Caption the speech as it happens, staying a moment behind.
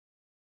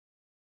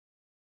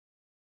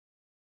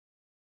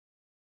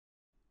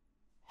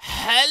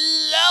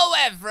Hello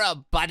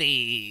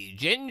everybody,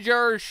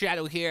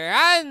 Gingershadow here,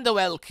 and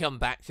welcome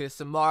back to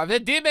some more of the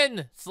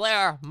Demon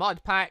Slayer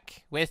mod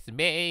pack with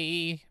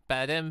me.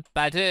 By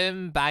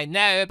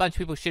now, a bunch of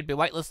people should be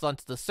whitelisted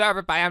onto the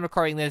server, but I am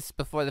recording this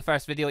before the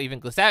first video even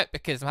goes out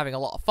because I'm having a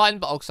lot of fun,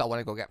 but also I want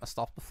to go get my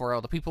stuff before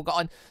all the people got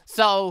on.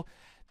 So,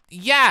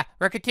 yeah,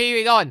 we're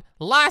continuing on.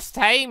 Last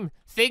time,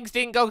 things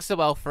didn't go so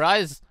well for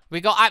us. We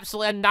got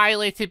absolutely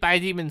annihilated by a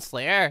Demon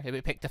Slayer who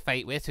we picked a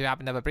fight with, who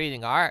happened to have a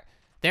breathing art.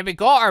 Then we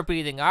got our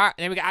breathing art,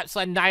 and then we got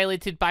absolutely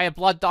annihilated by a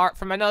blood dart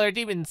from another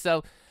demon.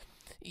 So,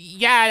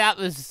 yeah, that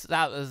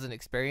was an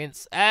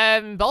experience.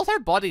 Both our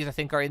bodies, I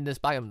think, are in this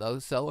biome though,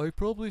 so I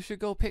probably should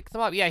go pick them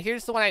up. Yeah,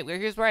 here's the one.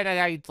 Here's where I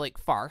died like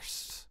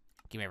first.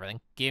 Give me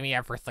everything. Give me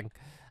everything.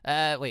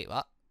 Wait,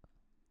 what?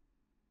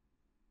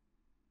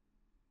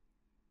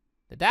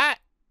 Did that?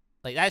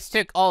 Like, that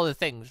took all the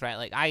things, right?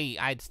 Like, I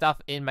had stuff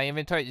in my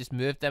inventory, just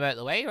moved them out of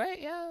the way, right?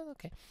 Yeah,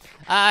 okay.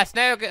 So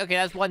now, okay,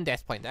 that's one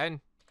death point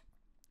down.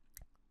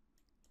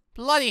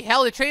 Bloody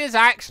hell, the train is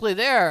actually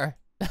there.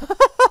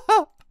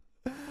 Oh,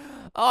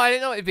 I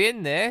didn't know it'd be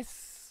in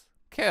this.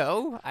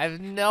 Cool. I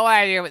have no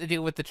idea what the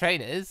deal with the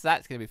train is.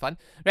 That's going to be fun.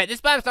 Right,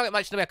 this map's not got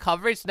much in the way of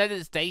coverage, so now that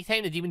it's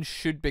daytime, the demons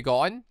should be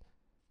gone.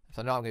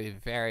 So now I'm going to be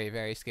very,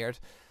 very scared.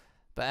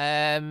 But,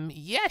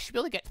 yeah, I should be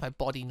able to get to my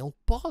body, no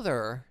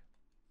bother.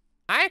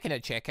 I'm going to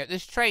check out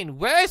this train.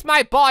 Where's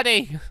my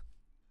body?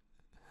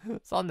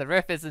 It's on the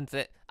roof, isn't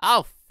it?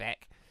 Oh,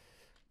 feck.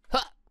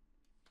 Huh.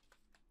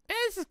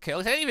 This is cool.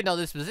 I didn't even know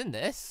this was in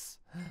this.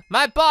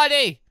 My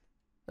body!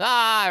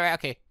 Ah, right,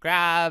 okay.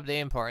 Grab the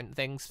important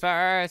things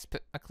first.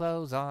 Put my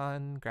clothes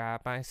on.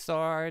 Grab my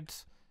sword.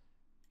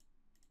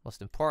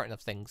 Most important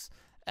of things.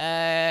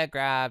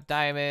 Grab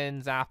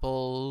diamonds,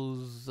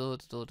 apples. My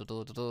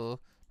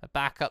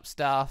backup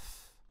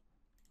stuff.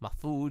 My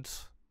food.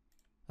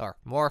 Or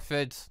more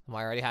food than what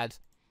I already had.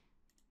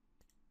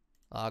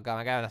 Oh god,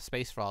 I got enough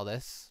space for all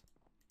this.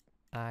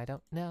 I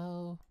don't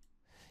know.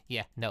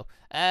 Yeah, no.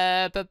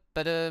 Right,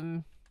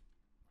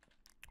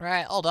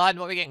 hold on,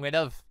 what are we getting rid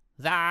of?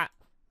 That.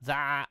 Get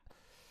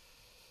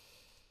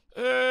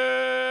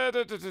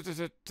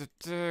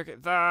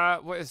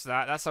that. What is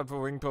that? That's a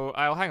rowing boat.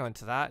 I'll hang on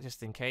to that,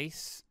 just in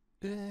case.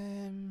 Get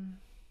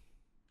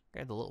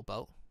the little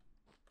boat.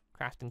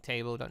 Crafting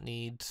table, don't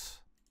need.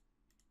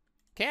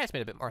 Okay, I just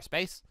made a bit more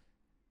space.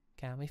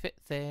 Can we fit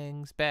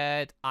things?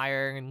 Bed,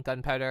 iron,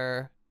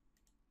 gunpowder,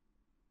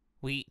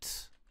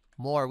 wheat,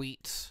 more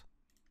wheat.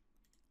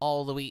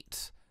 All the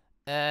wheat.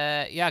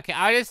 Yeah, okay,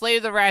 I'll just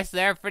leave the rest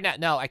there for now.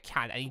 No, I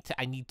can't.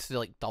 I need to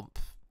like dump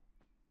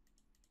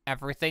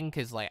everything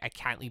because like I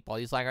can't leave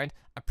bodies lying around.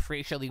 I'm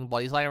pretty sure leaving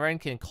bodies lying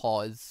around can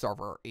cause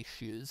server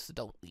issues, so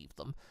don't leave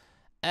them.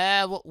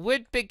 What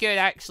would be good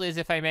actually is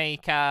if I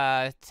make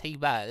a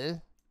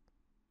table.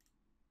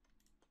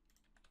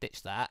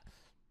 Ditch that.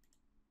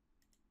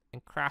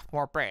 And craft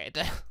more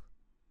bread.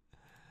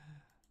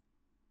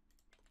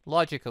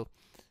 Logical.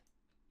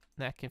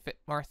 That can fit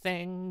more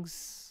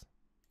things.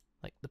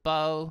 Like the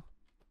bow.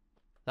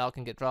 That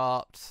can get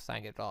dropped. That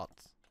can get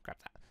dropped. Grab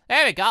that.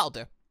 There we go, that'll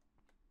do.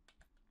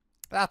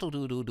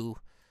 That'll do.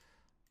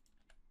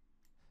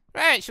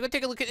 Right, should we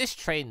take a look at this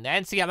train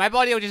then? So yeah, my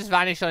body will just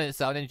vanish on its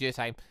own in due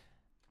time.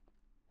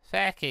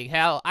 Fucking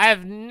hell. I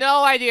have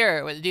no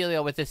idea what the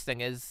dealio with this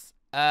thing is.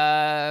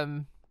 I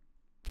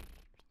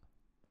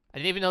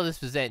didn't even know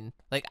this was in.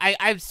 Like,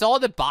 I saw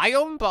the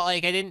biome, but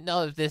like I didn't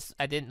know this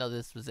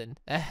was in.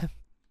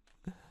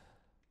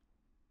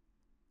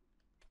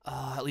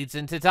 Oh, it leads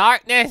into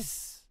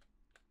darkness.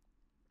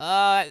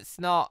 It's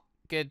not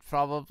good,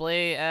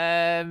 probably.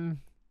 I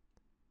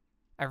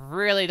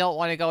really don't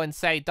want to go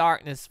inside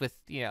darkness with,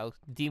 you know,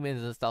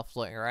 demons and stuff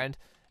floating around.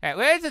 Alright,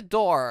 where's the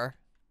door?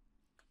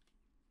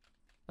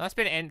 There must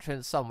be an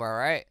entrance somewhere,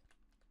 right?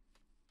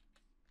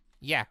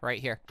 Yeah,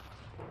 right here.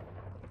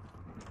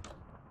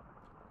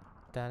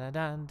 Dun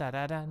dun dun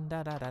dun dun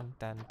dun dun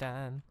dun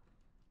dun.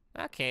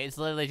 Okay, it's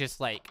literally just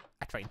like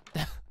a train.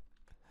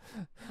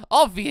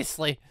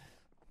 Obviously.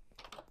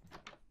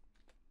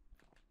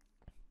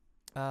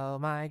 Oh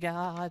my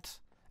god.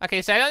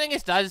 Okay, so I don't think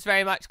it does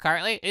very much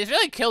currently. It's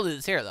really cool that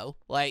it's here though.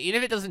 Like, even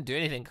if it doesn't do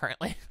anything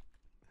currently.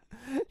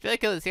 It's really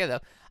cool that it's here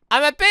though.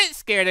 I'm a bit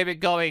scared of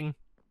it going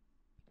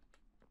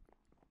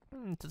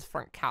to the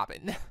front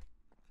cabin.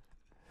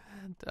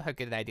 Don't know how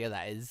good an idea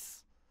that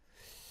is.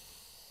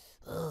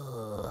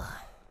 Ugh.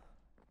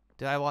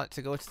 Do I want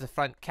to go to the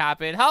front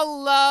cabin?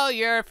 Hello,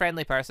 you're a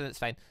friendly person, it's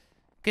fine.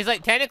 Because,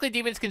 like, technically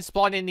demons can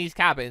spawn in these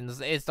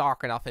cabins. It's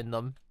dark enough in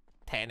them.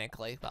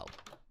 Technically, well.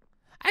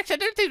 Actually, I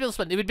don't think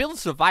they would be able to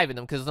survive in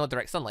them because there's no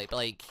direct sunlight, but,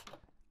 like,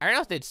 I don't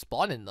know if they'd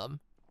spawn in them.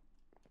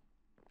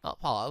 Oh,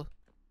 hello.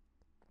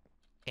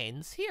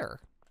 Ends here.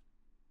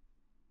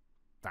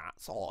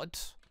 That's odd.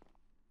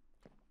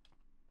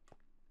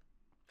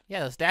 Yeah,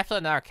 there's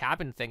definitely another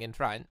cabin thing in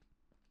front.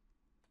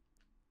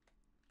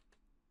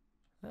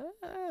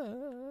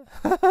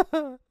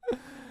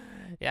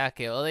 Yeah,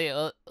 okay,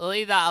 we'll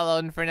leave that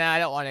alone for now. I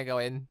don't want to go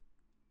in.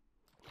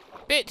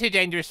 Bit too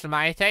dangerous for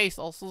my taste.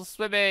 Also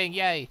swimming,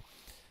 yay.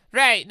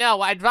 Right, no,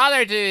 what I'd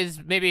rather do is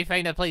maybe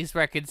find a place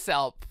where I could set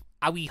up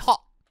a wee hut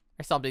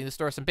or something to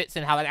store some bits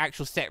and have an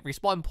actual set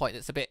respawn point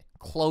that's a bit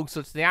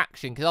closer to the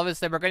action. Because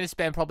obviously we're going to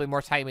spend probably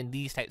more time in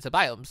these types of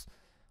biomes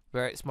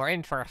where it's more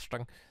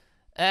interesting.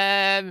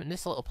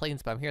 This little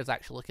plains biome here is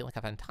actually looking like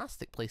a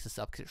fantastic place to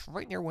set up because it's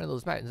right near one of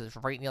those mountains. It's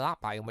right near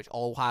that biome, which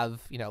all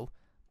have, you know,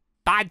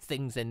 bad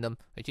things in them,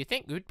 which you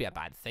think would be a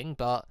bad thing,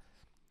 but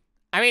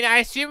I mean, I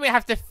assume we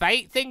have to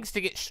fight things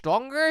to get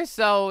stronger,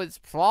 so it's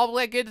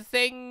probably a good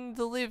thing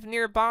to live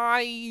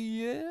nearby.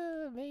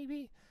 Yeah,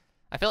 maybe.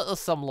 I feel like there's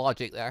some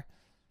logic there.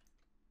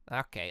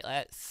 Okay,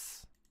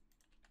 let's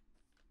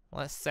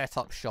set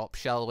up shop,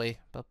 shall we?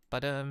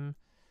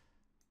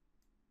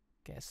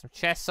 Get some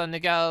chests on the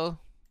go.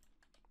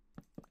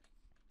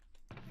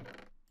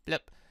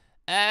 Blip.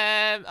 Oh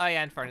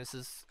yeah, and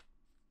furnaces.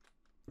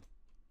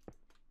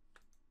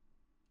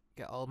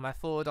 Get all my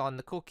food on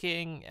the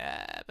cooking.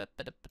 There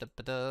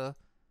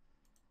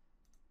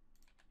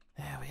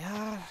we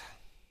are.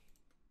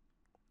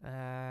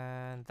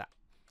 And that.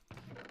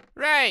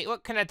 Right,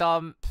 what can I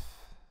dump?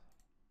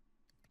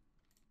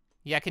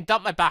 Yeah, I can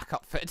dump my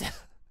backup food.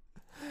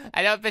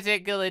 I don't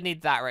particularly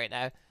need that right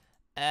now.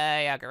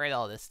 Yeah, I'll get rid of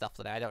all this stuff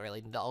that I don't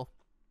really know.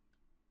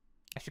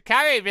 I should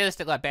carry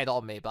realistically a bed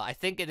on me, but I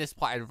think at this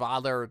point I'd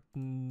rather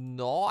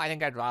not. I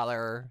think I'd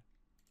rather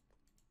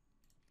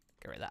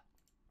get rid of that.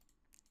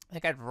 I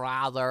think I'd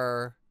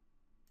rather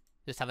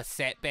just have a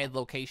set bed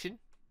location.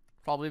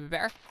 Probably be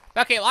better.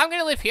 Okay, well, I'm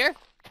going to live here.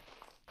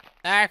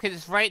 Because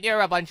it's right near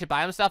where a bunch of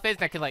biome stuff is,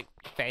 and I can, like,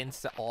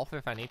 fence it off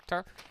if I need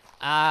to.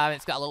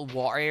 It's got a little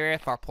water area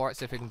for our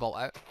ports if we can bolt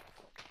out.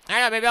 I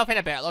don't know, maybe I'll find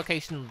a better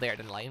location later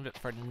down the line, but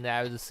for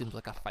now, this seems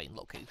like a fine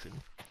location.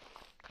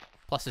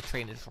 Plus, the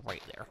train is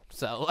right there,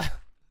 so...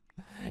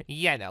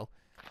 yeah, no.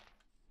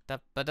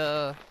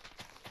 Da-ba-da.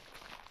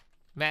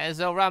 Might as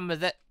well run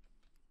with it.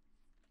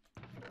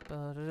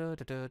 Now,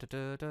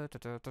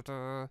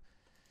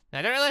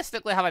 I don't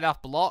realistically have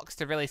enough blocks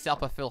to really set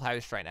up a full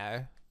house right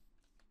now.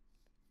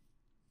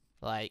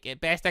 Like, at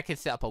best I could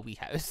set up a wee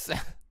house.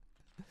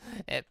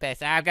 At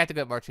best, I've got to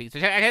get more trees. I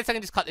guess I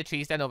can just cut the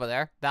trees down over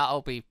there.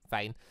 That'll be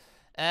fine.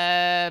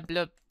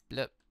 Bloop,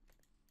 bloop.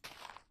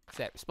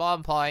 Set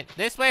spawn point.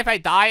 This way, if I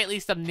die, at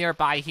least I'm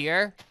nearby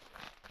here.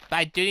 But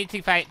I do need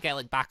to get,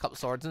 like, backup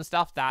swords and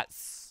stuff.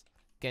 That's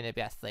gonna be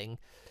a thing.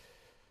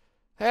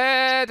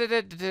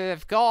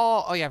 I've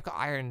got... oh, yeah, I've got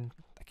iron.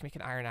 I can make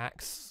an iron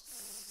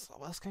axe.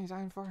 What else can I use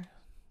iron for?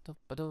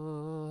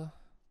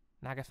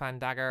 Nagafan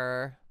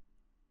dagger.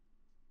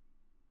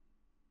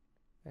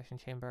 Version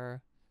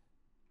chamber.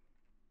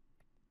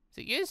 Is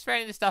it used for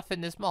any of the stuff in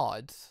this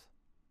mod?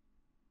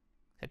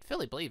 I'd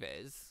fully believe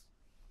it is.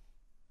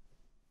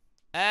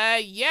 Yeah,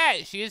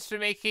 it's used for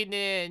making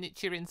an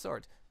Nichiren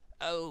sword.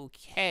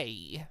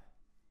 Okay.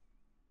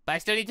 But I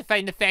still need to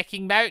find the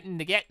fecking mountain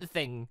to get the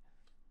thing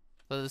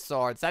for the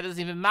swords. That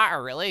doesn't even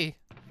matter, really.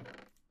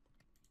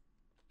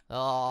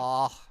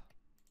 Oh.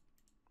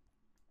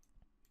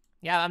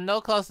 Yeah, I'm no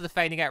closer to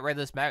finding out where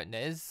this mountain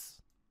is.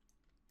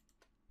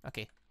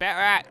 Okay, better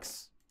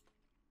axe.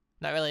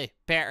 Not really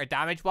better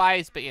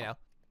damage-wise, but you know.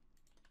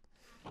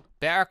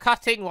 Better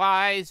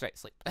cutting-wise. Right,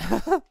 sleep.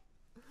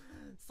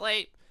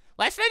 Sleep.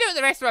 Let's find out what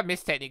the rest of our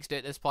mist techniques do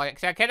at this point,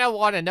 because I kind of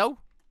want to know.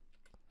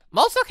 I'm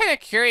also kind of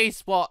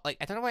curious what, like,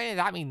 I don't know what any of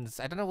that means.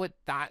 I don't know what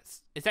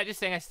that's... is that just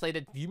saying I slayed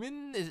a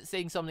demon? Is it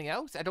saying something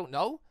else? I don't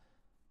know.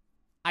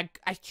 I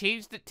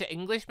changed it to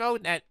English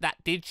mode, and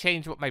that did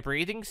change what my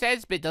breathing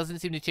says, but it doesn't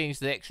seem to change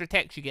the extra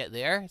text you get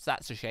there, so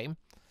that's a shame.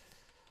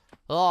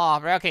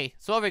 Oh, okay.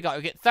 So what have we got?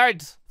 We get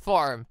third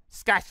form.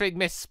 Scattering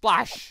mist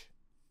splash.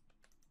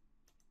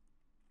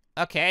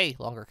 Okay,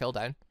 longer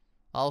cooldown.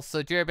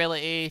 Also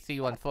durability,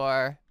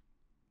 314.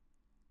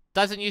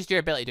 Doesn't use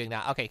durability doing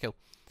that. Okay, cool.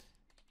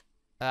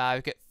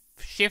 We've got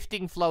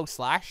shifting flow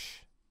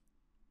slash.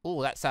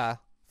 Oh, that's a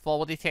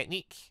forwardy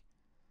technique.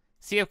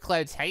 Sea of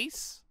Clouds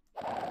haze.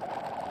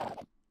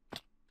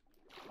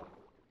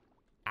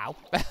 Ow.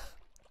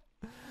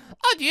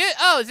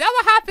 Oh, is that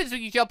what happens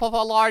when you jump off a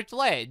large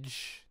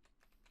ledge?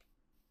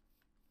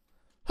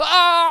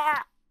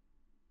 Ah!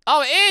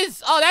 Oh, it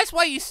is! Oh, that's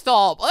why you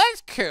stop. Oh,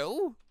 that's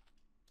cool.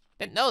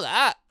 Didn't know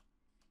that.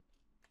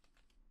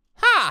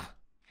 Huh.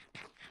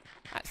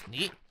 That's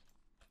neat.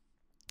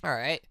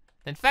 Alright.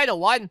 Then final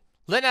one.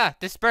 Luna,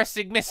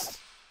 dispersing mist.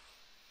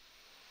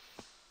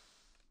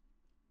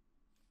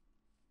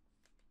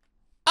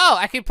 Oh,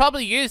 I could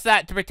probably use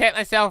that to protect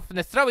myself from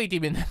the throwy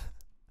demon.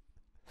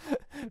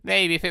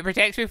 Maybe. If it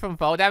protects me from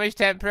fall damage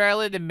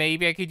temporarily, then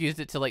maybe I could use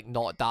it to, like,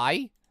 not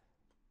die.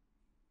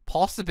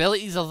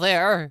 Possibilities are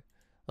there.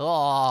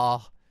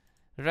 Oh.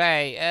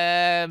 Right.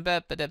 I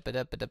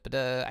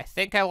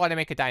think I want to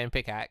make a diamond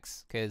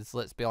pickaxe, because,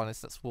 let's be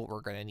honest, that's what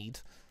we're going to need.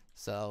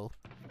 So,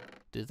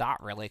 do that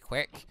really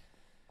quick.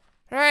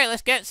 Right,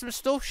 let's get some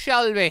stuff,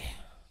 shall we?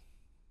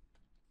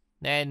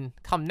 Then,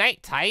 come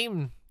night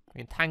time,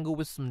 we can tangle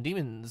with some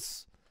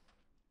demons.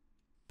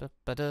 If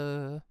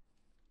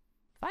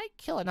I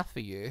kill enough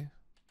of you...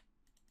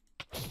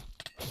 are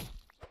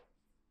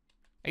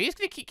you just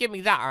going to keep giving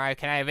me that, or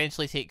can I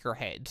eventually take your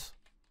head?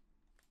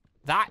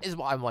 That is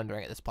what I'm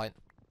wondering at this point.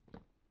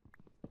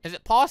 Is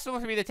it possible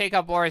for me to take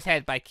out boar's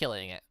head by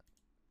killing it?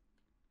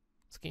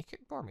 So can you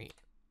cook boar meat?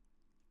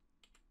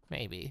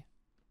 Maybe.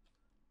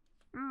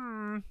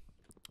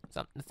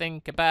 Something to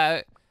think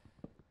about.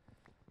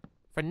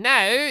 For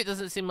now, it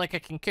doesn't seem like I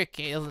can cook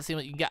it. It doesn't seem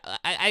like you can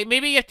get...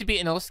 maybe you have to beat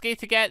an Inosuke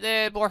to get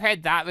the boar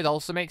head. That would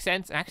also make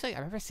sense. And actually, I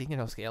remember seeing an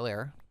Inosuke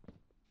earlier.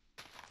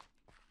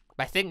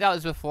 But I think that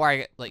was before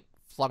I, like,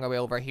 flung away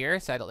over here,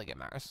 so I don't think it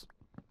matters.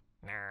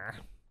 Nah. I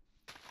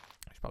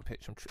should probably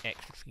put some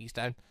extra trees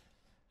down.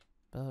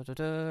 Need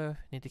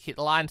to keep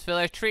the land full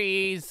of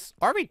trees.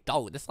 Or we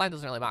don't. This land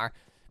doesn't really matter.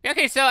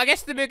 Okay, so I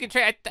guess the Mugen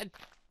trade...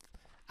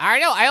 I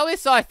don't know. I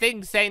always saw a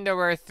thing saying there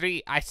were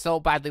 3. I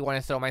so badly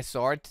want to throw my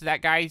sword to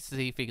that guy to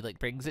see if he like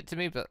brings it to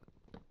me, but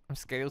I'm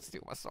scared he'll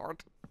steal my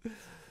sword. Yeah,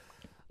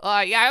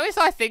 I always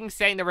saw a thing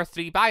saying there were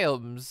 3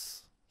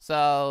 biomes,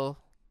 so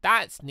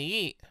that's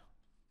neat.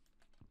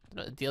 I don't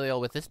know what the dealio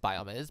with this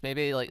biome is.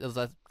 Maybe like there's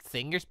a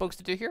thing you're supposed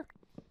to do here.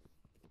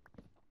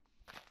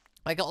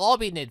 Like it'll all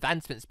be in the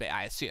advancements bit,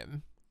 I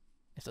assume.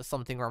 If there's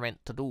something we're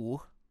meant to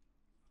do.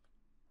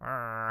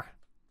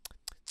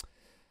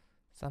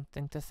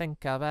 Something to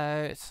think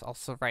about.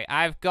 Also, right,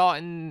 I've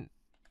gotten...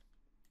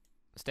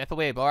 Step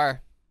away,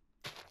 bar.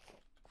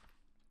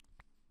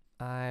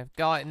 I've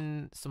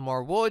gotten some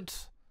more wood.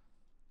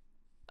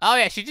 Oh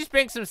yeah, she just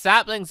brings some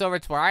saplings over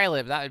to where I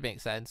live. That would make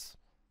sense.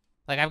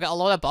 Like, I've got a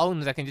lot of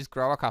bones. I can just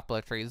grow a couple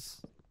of trees.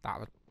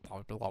 That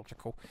would be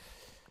logical.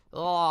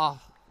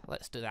 Oh,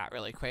 let's do that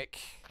really quick.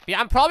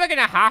 Yeah, I'm probably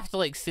gonna have to,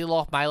 like, seal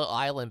off my little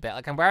island bit.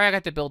 Like, I'm where I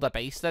got to build a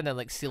base then and,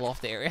 like, seal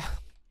off the area.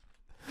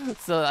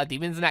 So a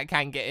demons and that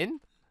can't get in.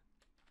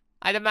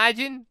 I'd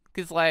imagine,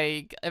 because,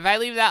 like, if I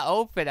leave that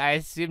open, I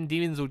assume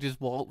demons will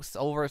just waltz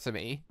over to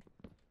me.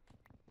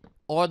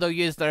 Or they'll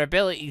use their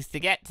abilities to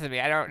get to me,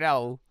 I don't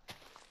know.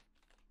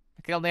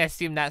 I can only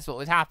assume that's what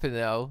would happen,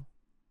 though.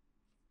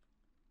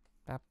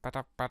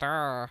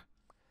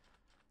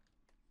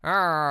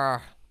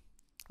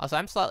 Also,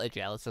 I'm slightly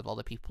jealous of all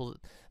the people.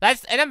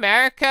 That's in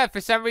America,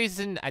 for some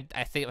reason,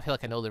 I feel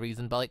like I know the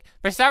reason, but like,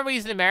 for some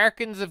reason,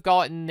 Americans have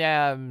gotten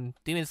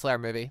Demon Slayer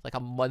movie, like a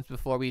month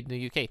before we in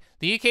the UK.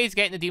 The UK is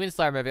getting the Demon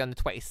Slayer movie on the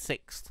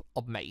 26th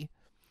of May.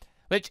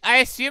 Which, I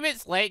assume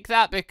it's like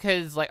that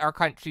because, like, our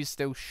country's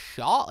still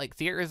shut. Like,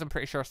 theaters, I'm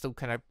pretty sure, are still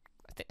kind of,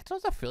 I don't know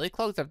if they're fully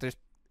closed, I don't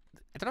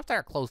know if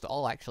they're closed at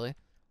all, actually.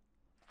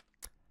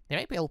 They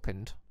might be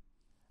opened.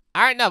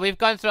 I don't know, we've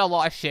gone through a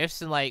lot of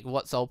shifts and like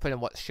what's open and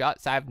what's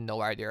shut, so I have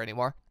no idea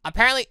anymore.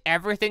 Apparently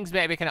everything's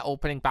maybe kind of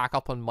opening back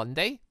up on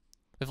Monday.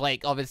 With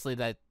like, obviously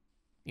the,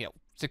 you know,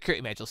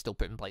 security measures still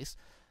put in place.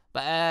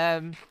 But,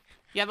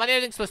 yeah, Monday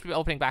everything's supposed to be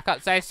opening back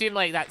up, so I assume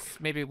like that's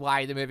maybe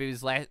why the movie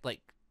was like,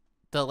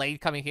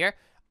 delayed coming here.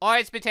 Or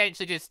it's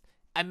potentially just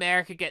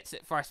America gets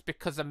it first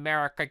because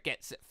America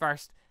gets it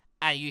first,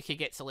 and UK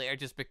gets it later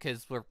just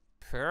because we're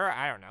poor?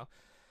 I don't know.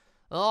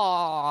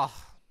 Oh...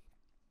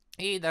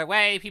 Either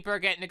way, people are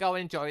getting to go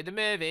and enjoy the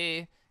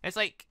movie. It's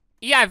like,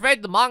 yeah, I've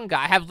read the manga.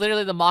 I have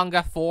literally the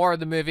manga for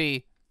the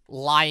movie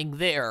lying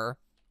there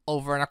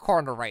over in a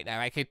corner right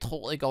now. I could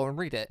totally go and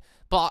read it.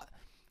 But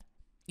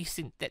you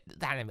see, the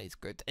anime is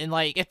good. And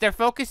like, if they're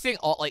focusing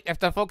on, like, if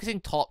they're focusing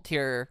top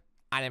tier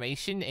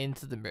animation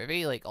into the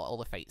movie, like, all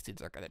the fight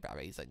scenes are going to be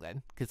amazing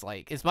then. Because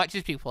like, as much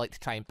as people like to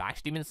try and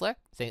bash Demon Slayer,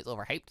 saying it's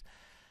overhyped,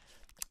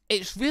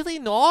 it's really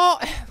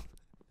not.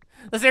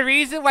 There's a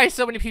reason why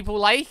so many people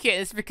like it.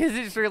 It's because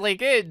it's really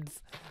good.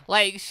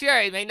 Like, sure,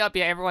 it may not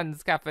be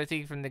everyone's cup of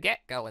tea from the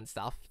get-go and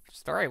stuff,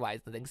 story-wise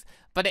and things,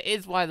 but it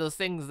is one of those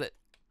things that,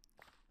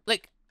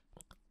 like,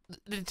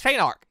 the train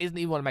arc isn't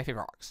even one of my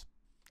favorite arcs.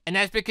 And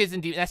that's because,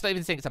 that's not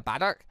even saying it's a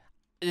bad arc.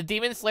 The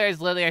Demon Slayer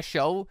is literally a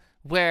show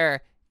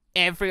where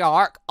every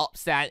arc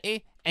ups the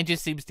ante and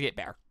just seems to get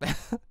better.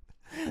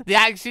 The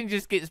action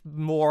just gets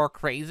more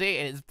crazy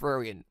and it's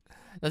brilliant.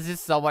 There's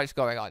just so much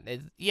going on.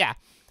 Yeah.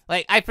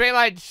 Like, I pretty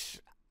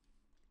much,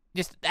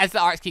 just, as the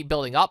arcs keep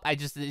building up, it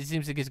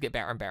seems to just get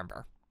better and better and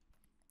better.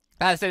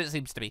 That's what it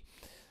seems to be.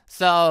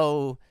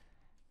 So,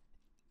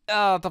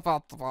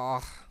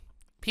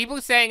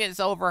 people saying it's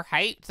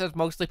overhyped, there's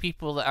mostly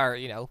people that are,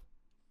 you know,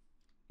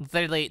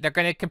 literally, they're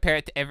going to compare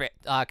it to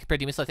compare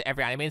Demon Slayer to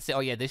every anime and say,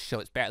 oh yeah, this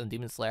show is better than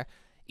Demon Slayer.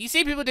 You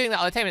see people doing that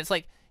all the time, and it's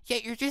like, yeah,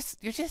 you're just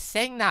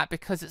saying that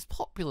because it's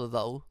popular,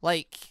 though.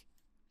 Like...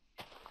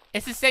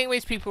 It's the same way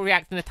as people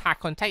react in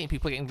Attack on Titan.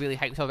 People getting really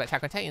hyped about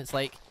Attack on Titan. It's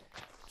like,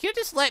 can you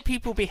just let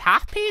people be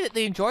happy that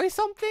they enjoy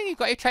something? You've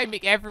got to try and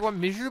make everyone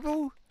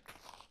miserable?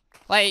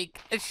 Like,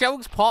 the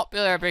show's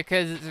popular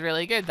because it's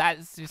really good.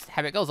 That's just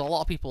how it goes. A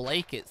lot of people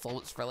like it, so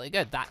it's really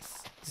good.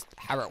 That's just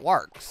how it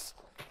works.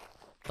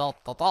 Da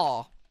da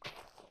da.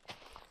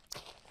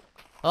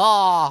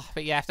 Oh,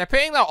 but yeah, if they're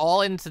putting that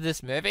all into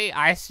this movie,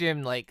 I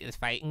assume, like, the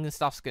fighting and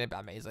stuff's gonna be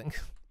amazing.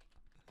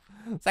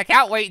 So I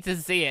can't wait to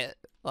see it.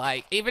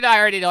 Like, even though I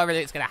already know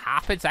everything that's gonna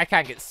happen, so I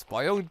can't get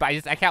spoiled,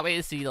 but I can't wait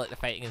to see, like, the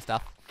fighting and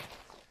stuff.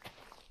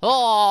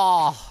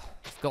 Oh,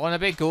 it's gonna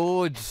be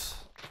good.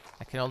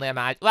 I can only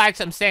imagine. Well,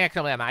 actually, I'm saying I can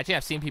only imagine.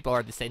 I've seen people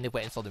already saying they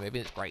went and saw the movie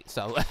and it's great,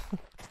 so.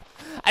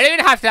 I don't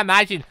even have to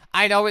imagine.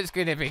 I know it's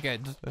gonna be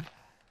good.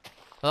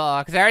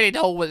 Because I already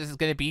know what this is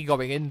gonna be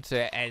going into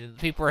it, and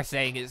people are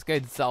saying it's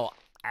good, so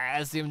I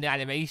assume the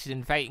animation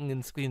and fighting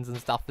and screens and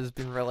stuff has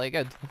been really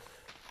good.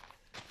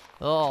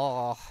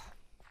 Oh,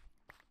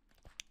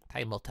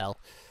 time will tell.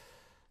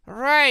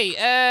 Right,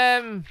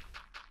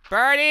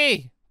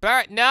 Birdie,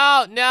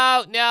 no.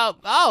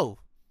 Oh,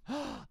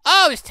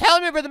 oh, it's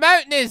telling me where the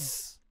mountain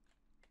is.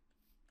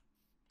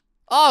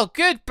 Oh,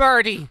 good,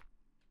 Birdie.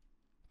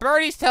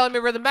 Birdie's telling me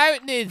where the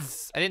mountain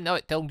is. I didn't know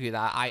it told you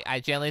that. I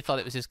generally thought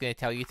it was just going to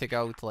tell you to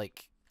go to,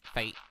 like,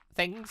 fight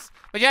things.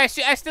 But yeah,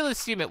 I still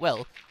assume it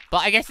will. But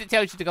I guess it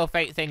tells you to go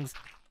fight things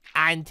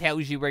and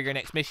tells you where your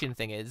next mission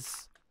thing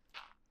is.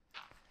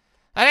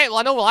 Alright, well,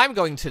 I know where I'm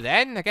going to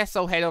then. I guess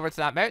I'll head over to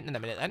that mountain in a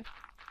minute then.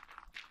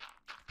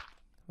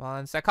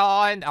 1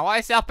 second. I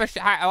want to set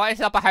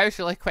up a house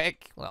really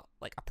quick. Well,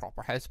 like a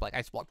proper house, but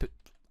like,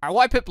 I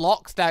want to put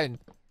blocks down.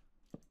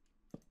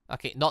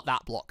 Okay, not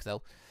that block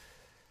though.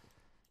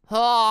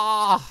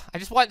 Oh, I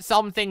just want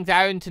something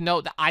down to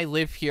note that I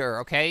live here,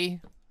 okay?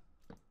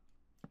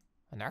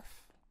 A nerf?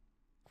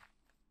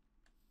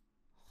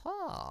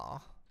 Huh.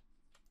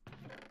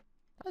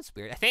 That's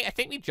weird. I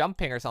think me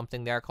jumping or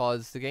something there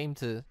caused the game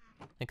to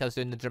think I was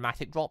doing the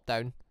dramatic drop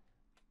down.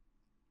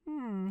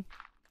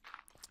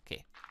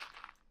 Okay.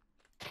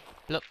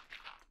 Look.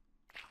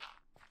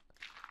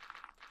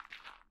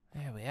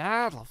 There we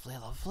are. Lovely,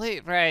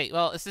 lovely. Right,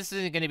 well, this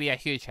isn't going to be a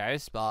huge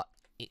house, but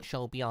it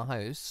shall be a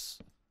house.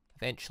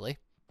 Eventually.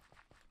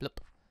 Bloop.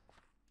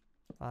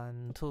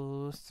 1,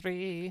 2,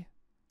 3.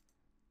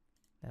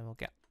 Then we'll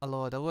get a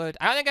load of wood.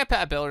 I don't think I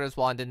put a builder's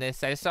wand in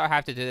this. I sort of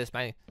have to do this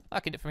manually. Oh, I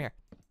can do it from here.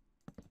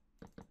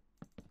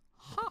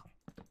 Huh.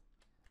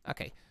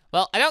 Okay.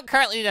 Well, I don't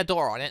need a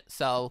door on it,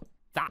 so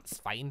that's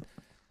fine.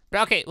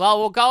 But okay, well,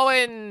 we'll go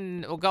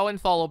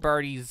and follow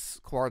Birdie's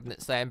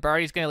coordinates then.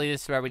 Birdie's gonna lead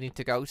us to where we need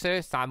to go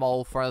to, so I'm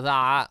all for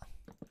that.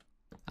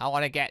 I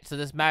want to get to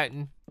this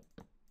mountain.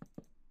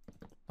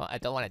 Well, I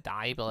don't want to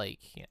die, but like,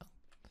 you know,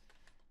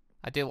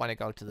 I do want to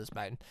go to this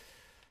mountain.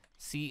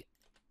 See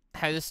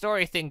how the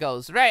story thing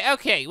goes. Right,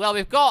 okay, well,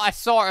 we've got a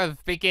sort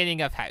of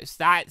beginning of house.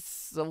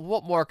 That's,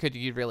 what more could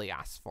you really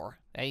ask for,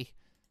 eh?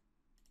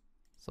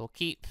 So we'll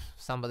keep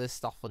some of this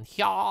stuff on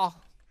here. Plant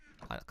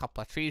a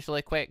couple of trees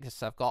really quick, just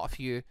so I've got a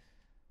few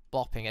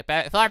bopping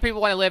about. If other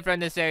people want to live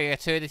around this area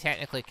too, they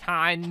technically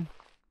can.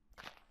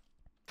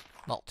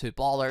 Not too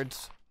bothered.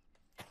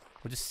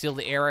 We'll just seal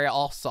the area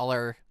off so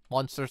our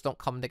monsters don't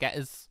come to get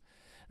us.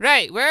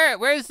 Right,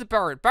 where's the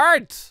bird?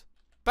 Bird!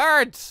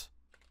 Bird!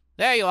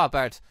 There you are,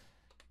 bird.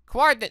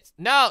 Coordinates.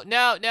 No,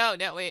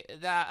 wait.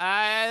 It's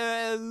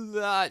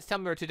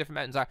telling me where two different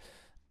mountains are.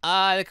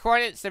 The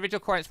coordinates, the original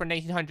coordinates were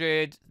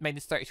 1900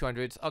 minus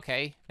 3200.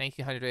 Okay,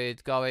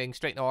 1900 going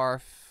straight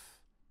north.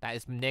 That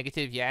is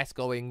negative, yes.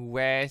 Going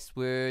west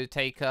would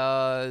take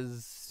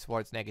us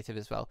towards negative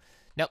as well.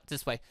 Nope,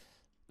 this way.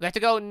 We have to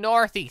go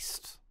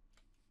northeast.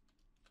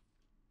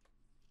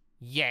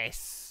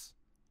 Yes.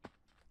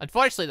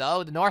 Unfortunately,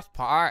 though, the north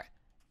part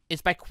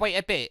is by quite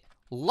a bit.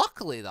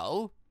 Luckily,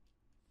 though,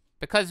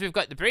 because we've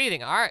got the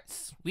breathing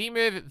arts, we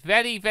move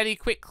very, very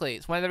quickly.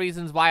 It's one of the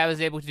reasons why I was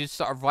able to just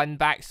sort of run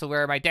back to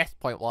where my death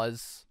point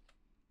was.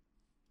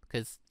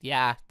 Because,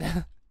 yeah.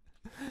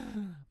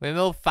 We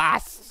move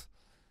fast.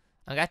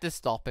 I'm going to have to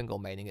stop and go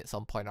mining at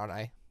some point, aren't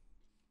I?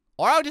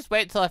 Or I'll just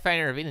wait till I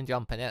find a ravine and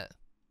jump in it.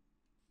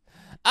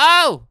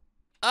 Oh!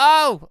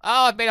 Oh!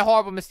 Oh, I've made a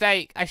horrible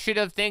mistake. I should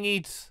have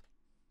thingied.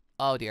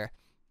 Oh, dear.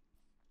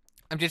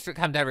 I'm just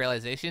come to a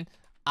realization.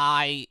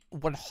 I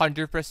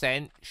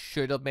 100%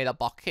 should have made a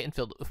bucket and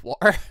filled it with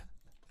water.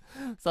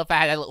 So if I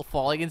had a little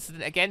falling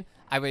incident again,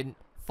 I wouldn't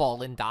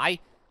fall and die.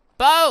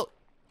 Boat!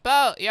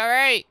 Boat, you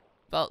alright?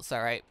 Boat's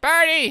alright.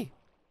 Birdie!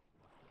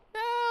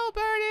 No,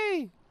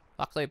 Birdie!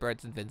 Luckily,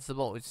 Bird's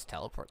invincible. It will just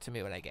teleport to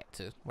me when I get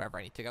to wherever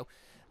I need to go.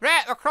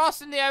 Right, we're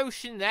crossing the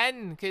ocean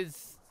then,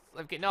 because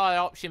I've got no other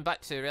option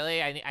but to,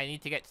 really. I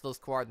need to get to those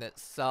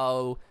coordinates.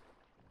 So,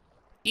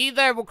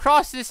 either we'll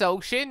cross this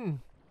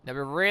ocean. They'll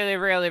be really,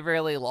 really,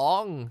 really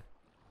long.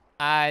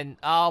 And,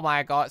 oh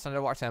my god, it's an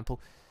underwater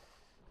temple.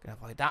 Gonna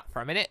avoid that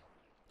for a minute.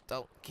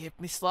 Don't give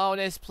me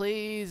slowness,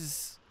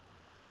 please.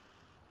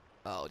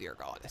 Oh dear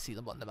god, I see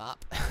them on the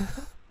map.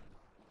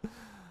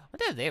 What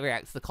did they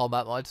react to the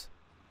combat mod?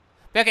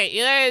 But okay,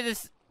 either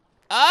this...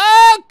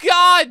 Oh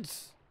god!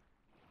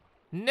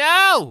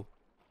 No!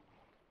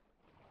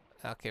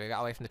 Okay, we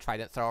got away from the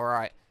trident thrower,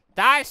 alright.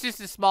 That's just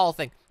a small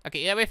thing. Okay,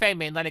 either we find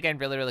mainland again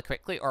really, really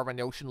quickly, or we're in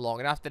the ocean long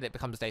enough that it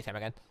becomes daytime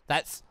again.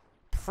 That's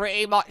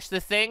pretty much the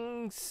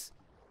things.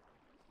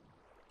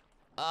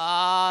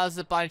 There's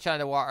a bunch of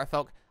underwater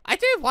folk. I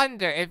do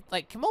wonder if,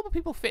 like, can multiple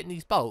people fit in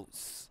these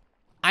boats?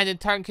 And in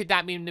turn, could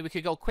that mean that we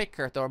could go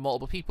quicker if there were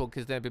multiple people,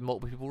 because there'd be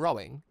multiple people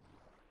rowing?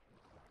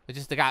 Or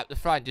just the guy at the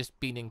front just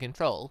being in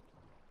control?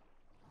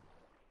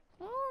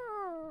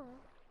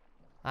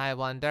 I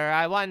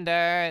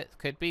wonder, it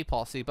could be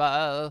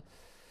possible.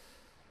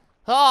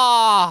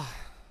 Oh,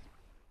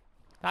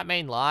 that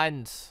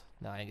mainland.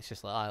 No, I think it's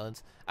just little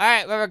islands.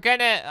 Alright, well, we're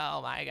gonna...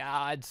 Oh my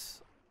god.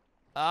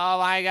 Oh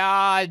my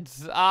god.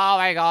 Oh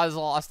my god, there's a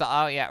lot of stuff.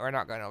 Oh yeah, we're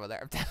not going over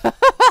there.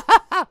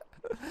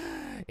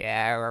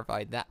 Yeah, we're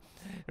fine that.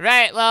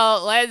 Right,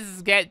 well,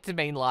 let's get to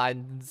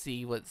mainland and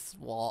see what's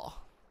what.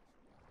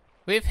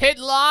 We've hit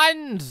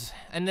land,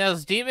 and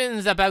there's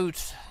demons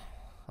about.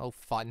 Oh,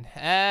 fun.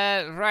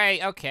 Right,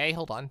 okay,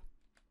 hold on.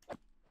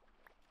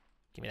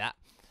 Give me that.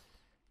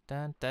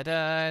 Dun, dun,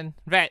 dun.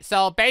 Right,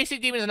 so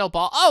basic demons are no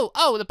ball.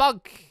 Oh, the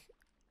bug.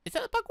 Is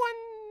that the bug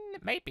one?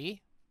 It might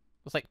be.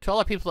 There's like 2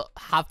 other people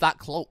that have that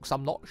cloak, so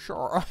I'm not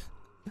sure.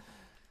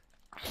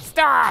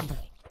 Stab!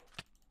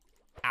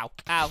 Ow,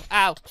 ow,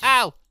 ow,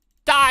 ow!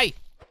 Die!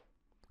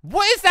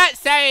 What is that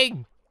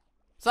saying?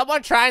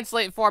 Someone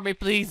translate for me,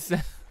 please.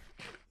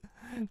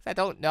 I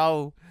don't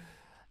know.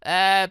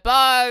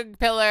 Bug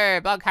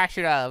pillar, bug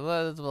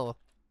HASHIRA.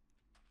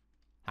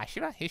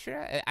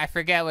 HASHIRA? I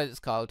forget what it's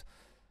called.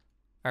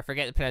 I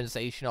forget the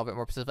pronunciation of it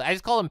more specifically. I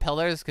just call them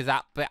pillars because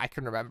that bit I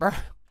can remember.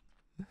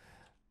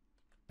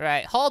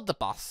 Right, hold the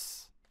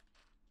bus.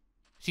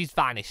 She's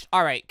vanished.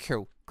 Alright,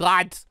 cool.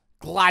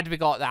 Glad we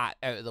got that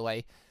out of the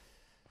way.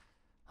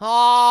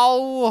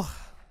 Oh,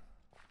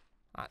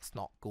 that's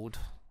not good.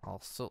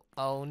 Also,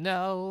 oh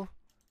no.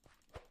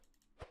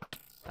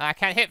 I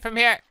can't hit from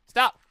here.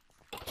 Stop.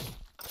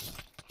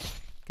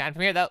 Can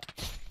from here though.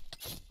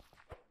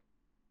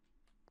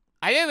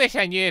 I do wish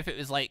I knew if it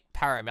was like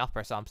power him up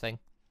or something.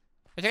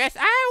 Which I guess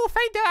I will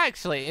find out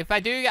actually. If I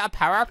do get a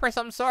power up or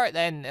some sort,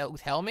 then it'll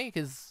tell me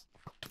because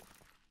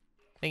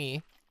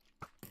thingy.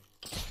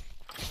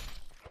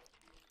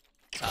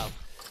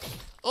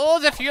 Oh,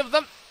 there's a few of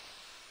them.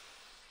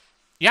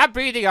 You have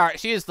breathing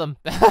arts, use them.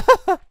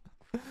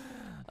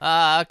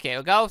 Okay,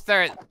 we'll go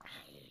third.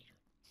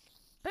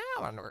 That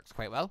one works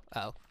quite well.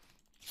 Oh.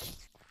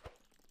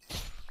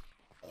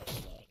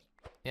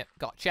 Yep,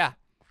 gotcha.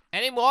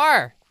 Any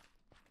more?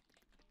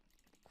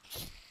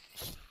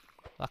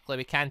 Luckily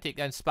we can take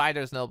down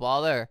spiders, no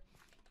bother.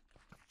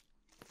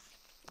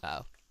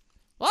 Oh.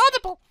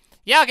 Wonderful!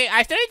 Yeah, okay,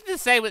 I started to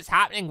say what's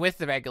happening with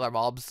the regular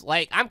mobs.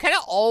 Like, I'm kind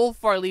of all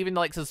for leaving,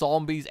 like, the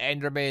zombies,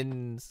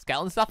 endermen,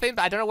 skeleton stuff in,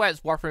 but I don't know where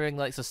it's worth removing,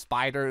 like, the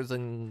spiders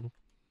and...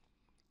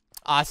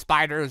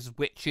 spiders,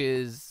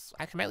 witches...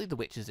 Actually, I might leave the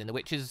witches in. The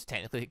witches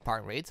technically take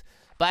part in raids.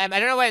 But I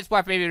don't know why it's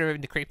worth maybe removing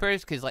the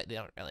creepers, because, like, they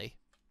don't really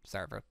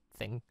serve a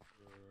thing.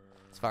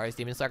 As far as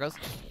demon slayer goes.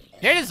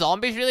 They're the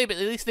zombies, really, but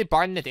at least they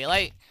burn in the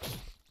daylight.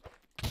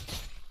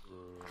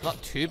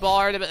 Not too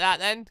bothered about that,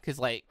 then, because,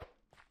 like...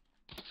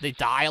 they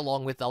die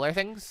along with the other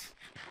things.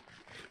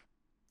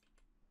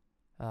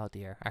 Oh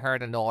dear, I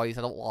heard a noise,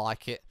 I don't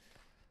like it.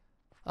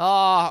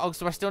 Oh,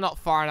 so we're still not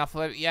far enough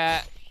out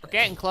yet. We're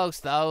getting close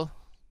though.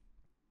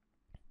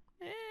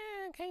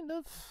 Kind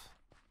of.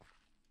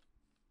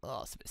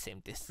 Oh, it's about the same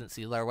distance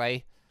either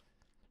way.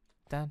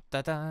 Dun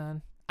dun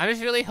dun. I'm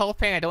just really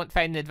hoping I don't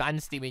find an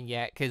advanced demon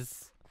yet,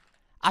 because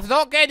I've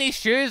not got any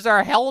shoes or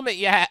a helmet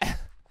yet.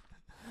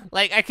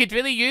 Like, I could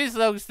really use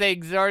those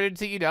things in order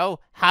to, you know,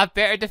 have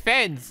better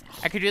defense.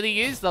 I could really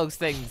use those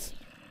things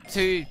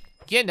to,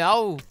 you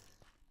know...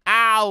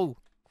 Ow!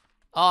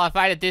 Oh, if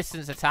I had a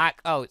distance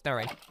attack... Oh, never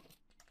mind.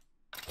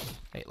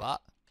 Wait,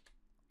 what?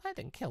 I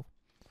didn't kill.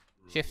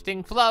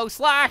 Shifting flow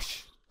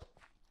slash!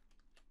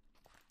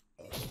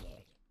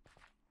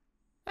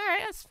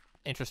 Alright, that's an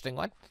interesting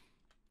one.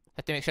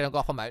 Have to make sure I don't go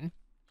off a mountain.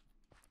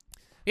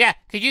 Yeah,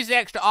 could use the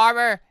extra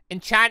armor.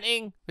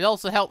 Enchanting would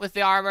also help with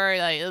the armor.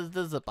 Like,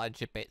 there's a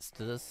bunch of bits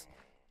to this.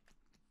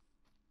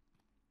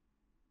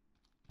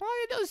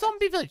 Why did the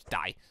zombie village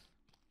die?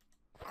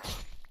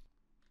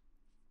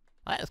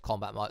 I like this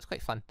combat mod. It's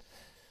quite fun.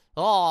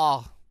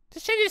 Oh,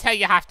 this changes how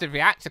you have to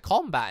react to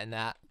combat in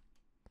that.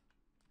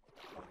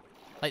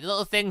 Like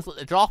little things like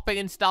the dropping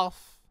and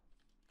stuff.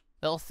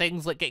 Little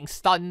things like getting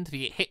stunned if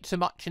you get hit too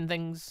much and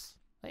things.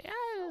 Like,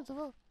 yeah, it's a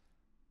little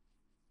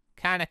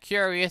kind of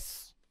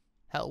curious.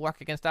 How it'll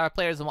work against our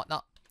players and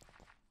whatnot.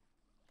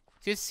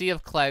 Just sea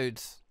of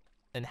clouds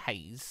and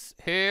haze.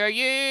 Who are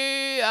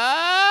you?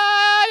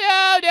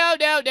 Oh, no.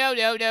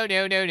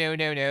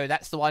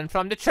 That's the one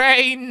from the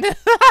train.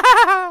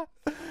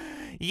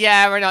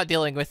 Yeah, we're not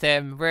dealing with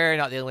him. We're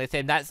not dealing with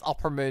him. That's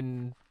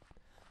Upperman.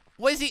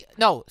 What is he?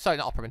 No, sorry,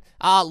 not Upperman.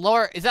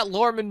 Is that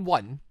Lowerman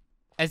 1?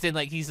 As in,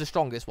 like, he's the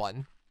strongest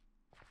one.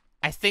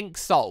 I think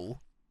so.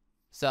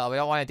 So, we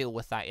don't want to deal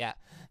with that yet.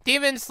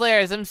 Demon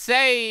Slayers, I'm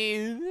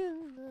saying...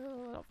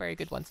 Not very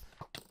good ones.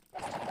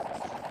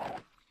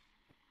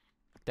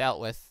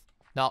 Dealt with.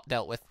 Not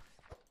dealt with.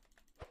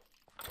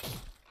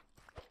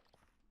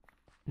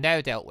 Now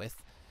dealt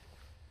with.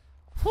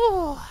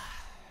 Whew.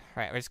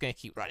 Right, we're just gonna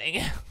keep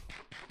running.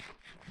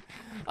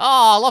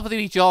 Oh, lovely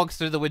wee jogs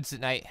through the woods at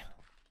night.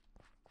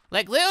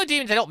 Like, little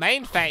demons I don't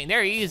mind fighting,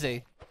 they're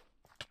easy.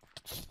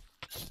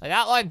 Like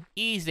that one,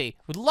 easy.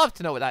 Would love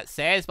to know what that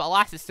says, but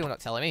alas, it's still not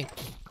telling me.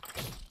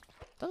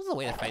 There's a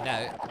way to find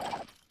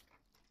out.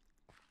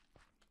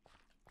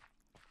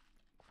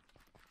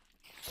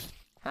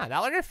 Huh,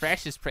 that one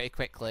refreshes pretty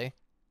quickly.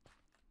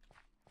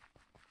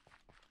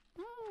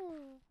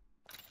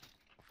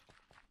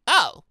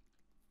 Oh!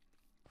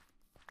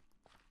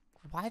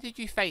 Why did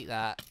you fight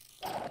that?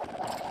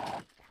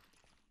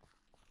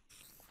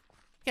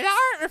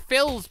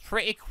 fills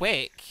pretty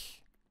quick.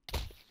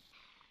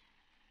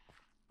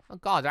 Oh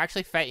god, they're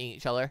actually fighting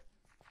each other.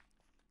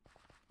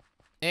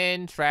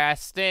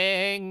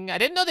 Interesting. I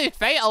didn't know they'd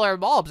fight other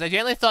mobs. I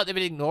generally thought they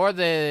would ignore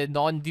the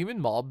non-demon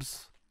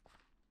mobs.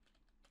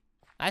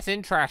 That's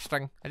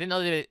interesting. I didn't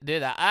know they would do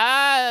that.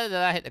 Ah,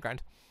 that hit the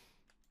ground.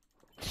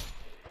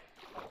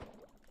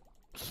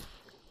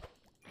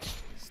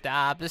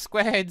 Stab the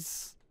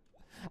squids.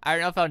 I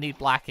don't know if I'll need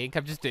black ink.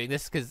 I'm just doing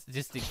this because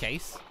just in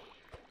case.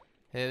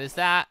 Who is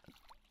that?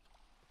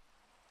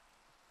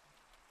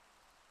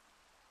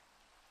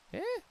 Yeah.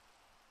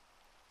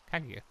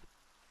 Can you?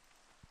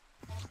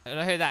 I don't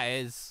know who that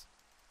is.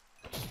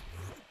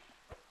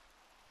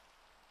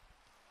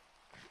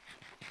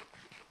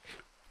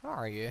 Where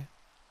are you?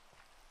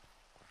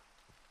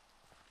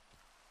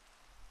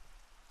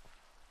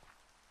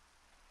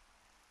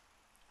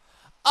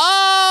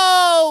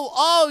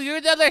 Oh,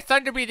 you're the other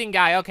thunder breathing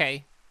guy.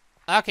 Okay,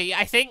 okay.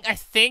 I think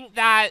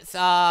that's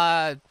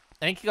I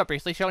think he got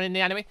briefly shown in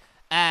the anime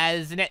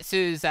as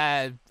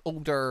Zenitsu's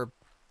older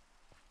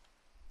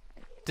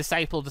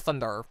disciple, the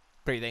thunder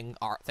breathing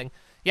art thing.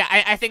 Yeah,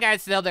 I think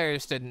that's the other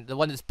student, the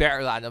one that's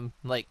better than him,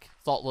 like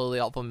thought lily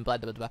up and blah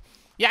blah blah.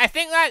 Yeah, I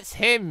think that's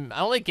him.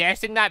 I'm only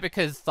guessing that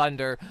because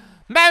thunder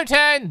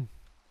mountain.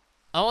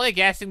 I'm only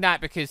guessing that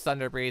because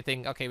thunder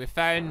breathing. Okay, we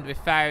found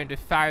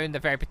the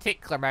very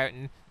particular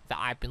mountain that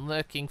I've been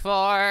looking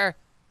for.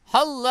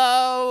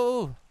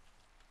 Hello.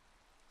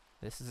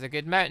 This is a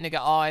good mountain to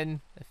get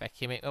on if I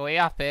can make my way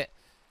up it.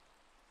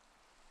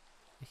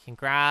 We can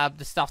grab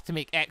the stuff to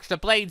make extra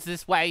blades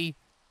this way.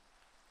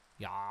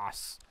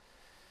 Yes.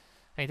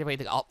 I need to wait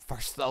to get up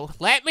first though.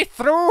 Let me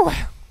through.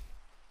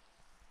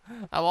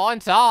 I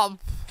want up.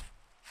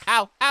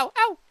 Ow, ow,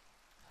 ow.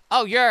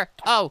 Oh,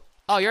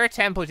 you're a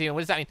tempo demon.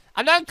 What does that mean?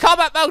 I'm not in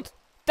combat mode.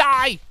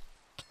 Die.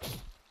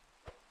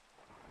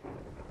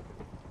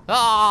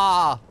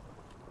 Ah.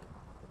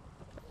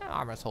 My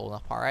armor's holding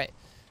up, all right.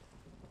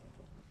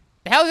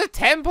 The hell is a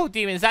tempo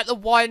demon? Is that the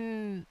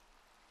one?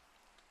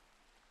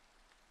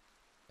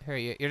 Who are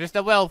you? You're just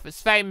a wolf.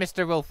 It's fine,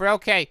 Mr. Wolf. We're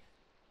okay.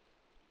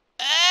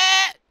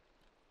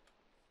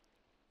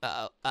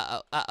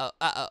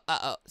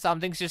 Uh-oh.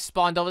 Something's just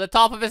spawned over the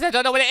top of us. I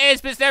don't know what it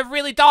is, but it's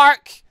really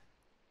dark.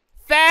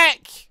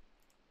 Feck.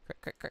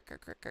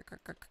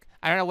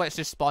 I don't know what's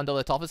just spawned over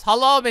the top of us.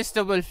 Hello,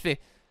 Mr. Wolfie.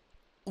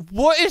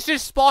 What is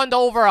just spawned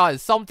over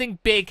us? Something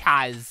big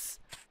has.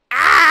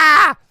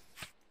 Ah!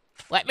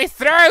 Let me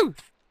through.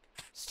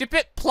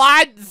 Stupid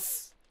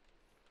plants.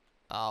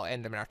 Oh,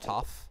 Endermen are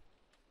tough.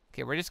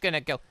 Okay, we're just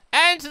gonna go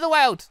into the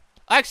wild.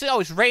 Actually, oh,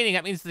 it's raining.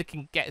 That means they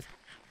can get...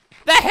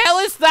 The hell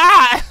is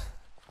that?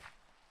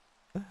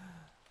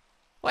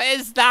 What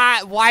is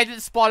that? Why did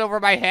it spawn over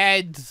my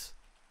head?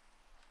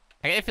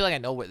 I get the feeling I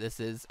know what this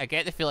is. And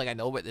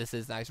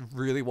I just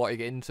really want to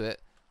get into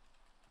it.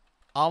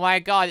 Oh my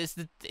god, it's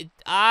the...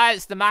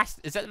 it's the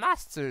master... Is that the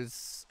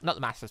master's... Not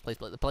the master's place,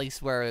 but the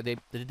place where they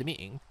did the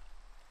meeting.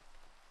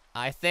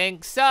 I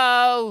think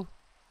so.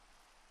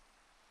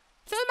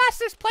 Is that the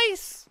master's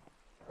place?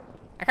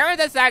 I can't remember if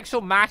that's the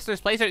actual master's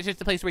place or it's just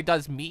the place where he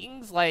does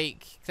meetings.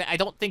 Like, I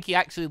don't think he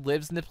actually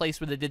lives in the place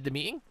where they did the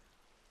meeting.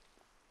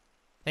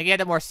 I think he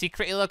had a more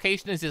secret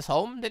location as his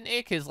home, didn't he?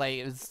 Because, like,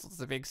 it was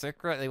a big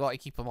secret. They want to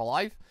keep him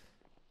alive.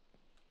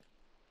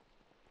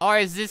 Or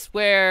is this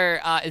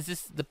where, is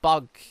this the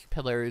bug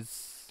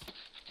pillars,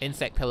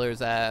 insect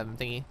pillars,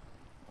 thingy?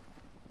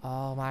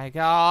 Oh my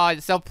god,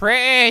 it's so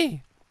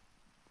pretty!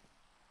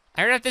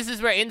 I don't know if this is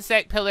where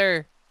insect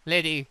pillar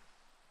lady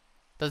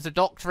does the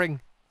doctoring.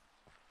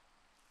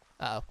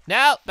 Uh-oh.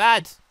 No,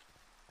 bad.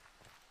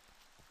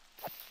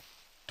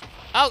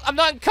 Oh, I'm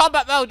not in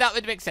combat mode. That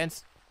would make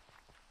sense.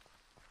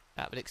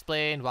 That would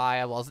explain why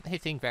I wasn't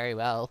hitting very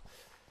well.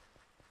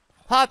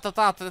 Ha ta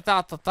ta ta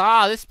ta ta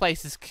ta. This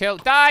place is cool.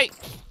 Die!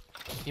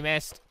 You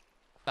missed.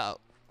 Uh-oh.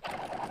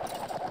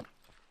 I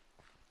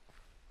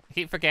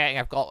keep forgetting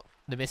I've got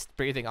the mist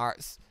breathing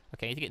arts.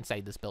 Okay, I need to get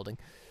inside this building.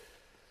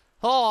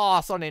 Oh,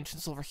 I saw an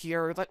entrance over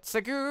here. Let's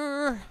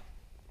go.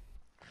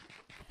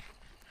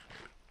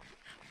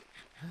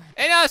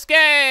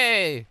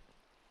 Inosuke!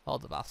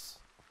 Hold the bus.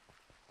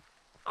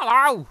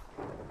 Hello!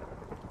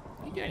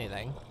 Can you do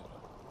anything?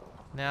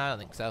 No, I don't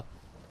think so.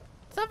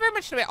 It's not very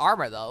much about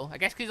armor, though. I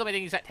guess because the only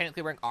thing he's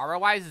technically wearing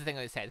armor-wise is the thing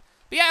on his head.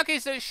 But yeah, okay,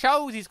 so it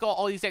shows he's got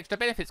all these extra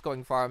benefits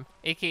going for him,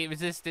 aka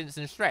resistance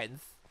and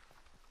strength.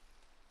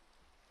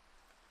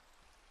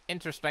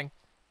 Interesting.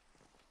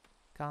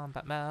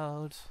 Combat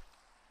mode.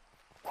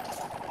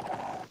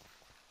 What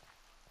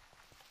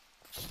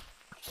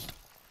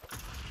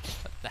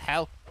the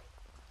hell?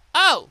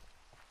 Oh!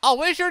 Oh,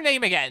 what is your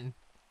name again?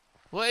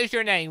 What is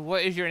your name?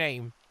 What is your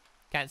name?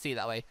 Can't see it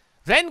that way.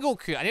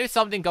 Rengoku. I knew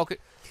something Goku.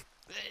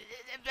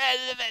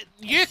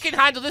 You can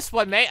handle this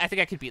one, mate. I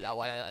think I could beat that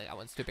one. That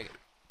one's too big.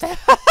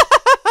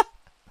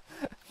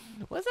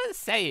 What's that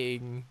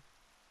saying?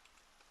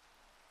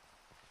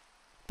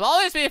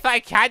 Bothers me if I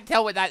can't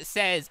tell what that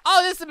says.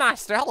 Oh, this is the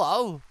master.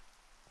 Hello.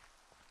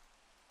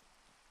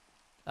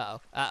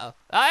 Uh-oh. Uh-oh.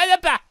 Oh, in the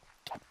back.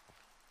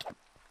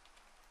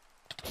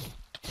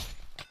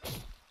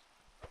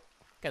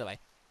 Get away.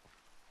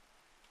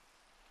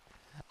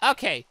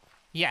 Okay.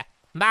 Yeah.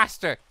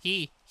 Master.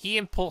 He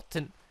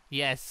important.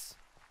 Yes.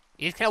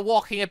 He's kind of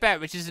walking about,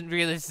 which isn't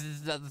really, this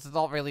is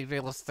not really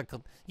realistic.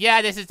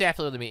 Yeah, this is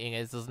definitely what the meeting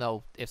is. There's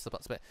no ifs or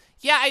buts, but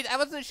yeah, I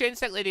wasn't sure.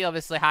 Insect Lady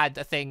obviously had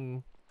a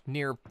thing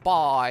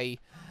nearby.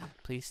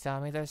 Please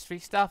tell me there's free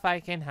stuff I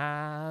can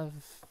have.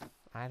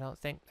 I don't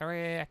think there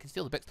is. I can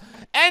steal the bits.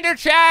 Ender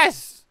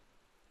chest!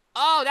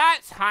 Oh,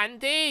 that's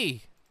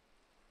handy.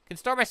 Can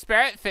store my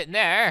spirit fit in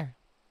there.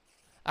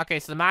 Okay,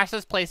 so the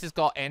master's place has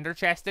got ender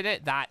chest in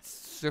it. That's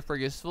super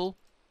useful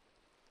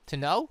to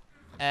know.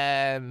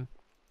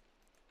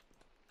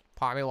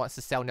 Part of me wants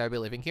to sell now be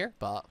living here,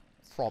 but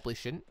probably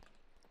shouldn't.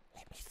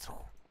 Let me through.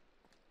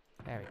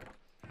 There we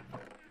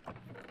go.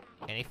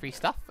 Any free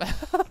stuff?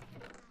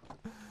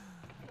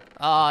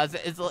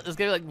 It's gonna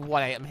be like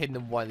one item hidden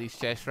in one of these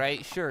chests,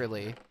 right?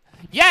 Surely.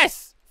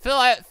 Yes! Fill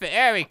outfit.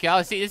 There we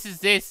go. See,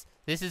 this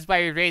is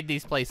why we raid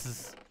these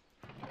places.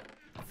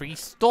 Free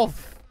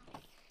stuff.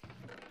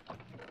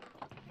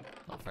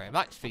 Not very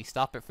much free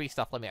stuff, but free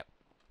stuff. Let me out.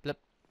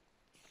 Blip.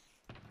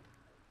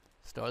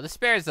 Store the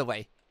spares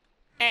away.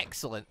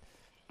 Excellent.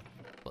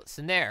 What's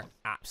in there?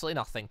 Absolutely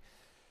nothing.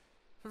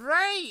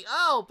 Right.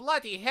 Oh,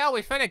 bloody hell.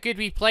 We found a good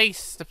wee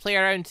place to play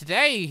around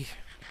today.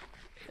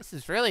 This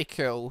is really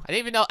cool. I didn't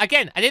even know.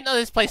 Again, I didn't know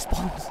this place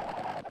spawns.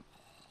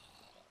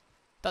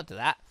 Don't do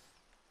that.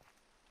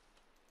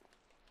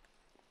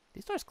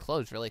 These doors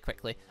close really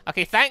quickly.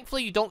 Okay,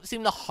 thankfully you don't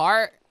seem to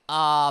hurt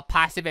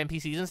passive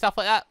NPCs and stuff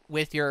like that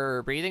with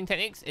your breathing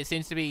techniques. It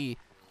seems to be...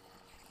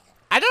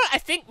 I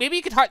think maybe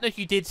you could hurt them if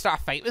you did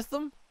start a fight with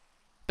them.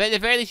 But at the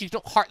very least, you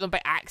don't hurt them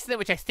by accident,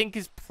 which I think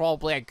is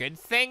probably a good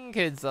thing,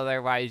 because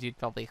otherwise you'd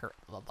probably hurt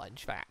them a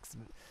bunch by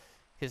accident.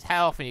 Because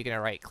how often are you going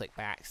to right-click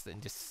by accident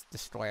and just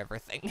destroy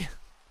everything?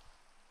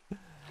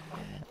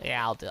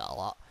 Yeah, I'll do that a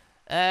lot.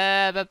 Oh,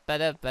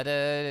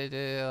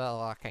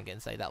 I can't get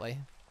inside that way.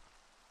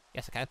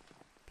 Yes, I can.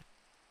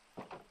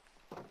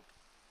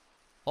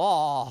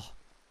 Oh!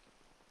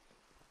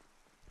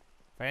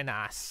 Very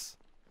nice.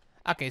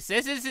 Okay, so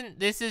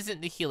this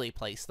isn't the Healy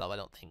place, though, I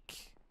don't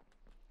think.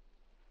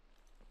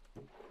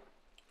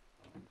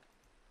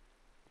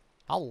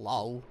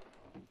 Hello.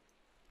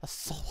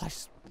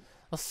 There's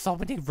so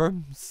many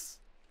rooms.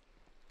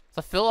 It's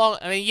a full-on...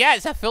 I mean, yeah,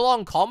 it's a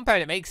full-on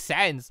compound. It makes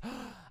sense.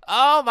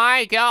 Oh,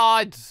 my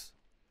God.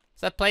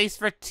 It's a place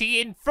for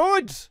tea and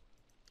food.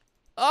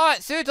 Oh,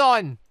 it's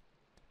udon.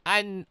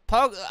 And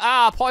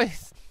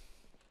poison.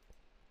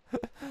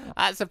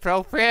 That's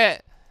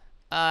appropriate.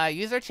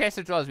 User chest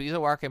of drawers, but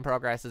user work in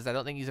progresses. I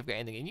don't think you've got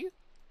anything in you.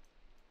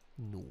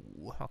 No.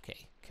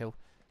 Okay, cool.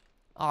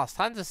 Oh, there's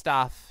tons of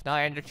stuff. Now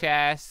ender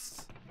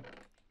chest.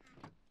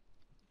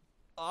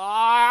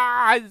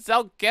 Ah, it's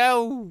so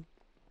cool.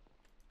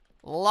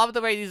 Love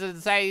the way these are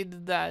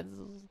designed.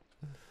 Can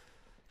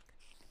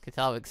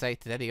tell I'm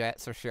excited anyway,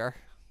 that's for sure.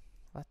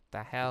 What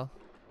the hell?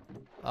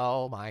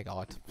 Oh my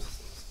God.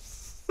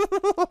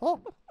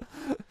 Well,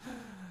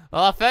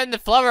 I found the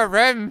flower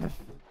room.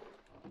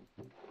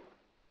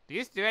 Do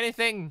you do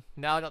anything?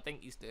 No, I don't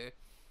think you do.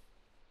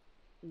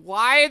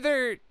 Why are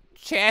there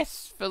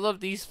chests full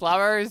of these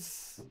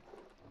flowers?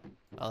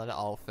 Oh, they're not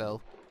all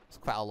full. There's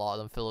quite a lot of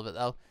them full of it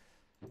though.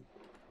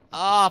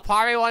 Oh,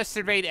 part of me wants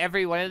to raid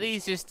every one of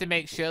these just to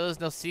make sure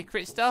there's no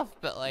secret stuff,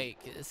 but like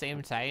at the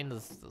same time,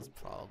 there's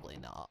probably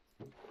not.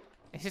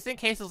 It's just in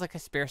case there's like a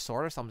spare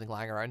sword or something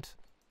lying around.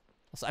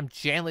 So I'm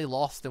genuinely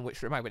lost in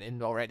which room I went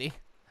in already.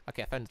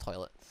 Okay, I found the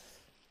toilet.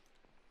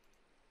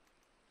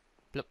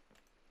 Bloop.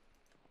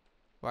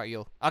 Where are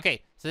you?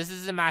 Okay, so this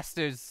is the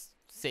master's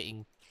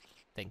sitting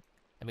thing.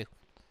 Let me...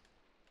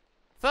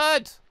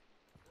 Food!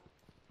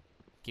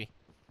 Gimme.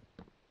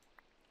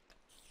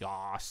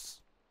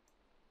 Yes.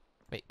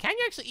 Wait, can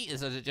you actually eat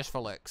this, or is it just for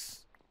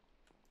looks?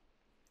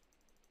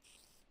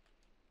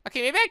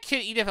 Okay, maybe I could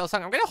eat it if I was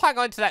hungry. I'm gonna hang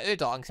on to that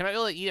udon, because I might be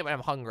able to eat it when I'm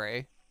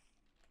hungry.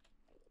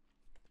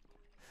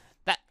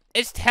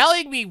 It's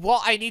telling me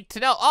what I need to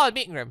know. Oh, the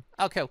meeting room.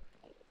 Oh, cool.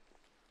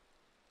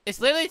 It's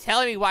literally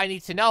telling me what I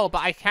need to know,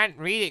 but I can't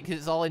read it because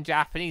it's all in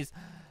Japanese.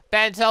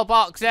 Bento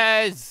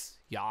boxes!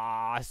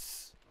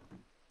 Yes!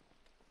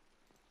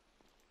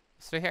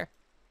 What's through here?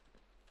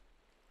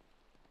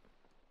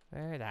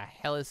 Where the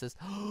hell is this?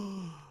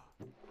 I'm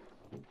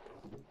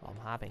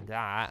having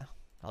that.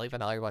 I'll leave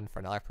another one for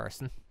another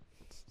person.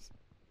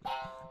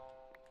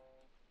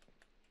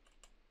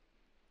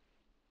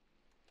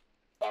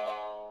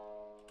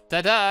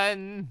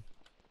 Da-dun!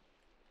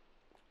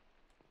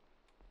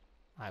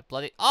 I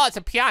bloody... Oh, it's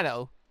a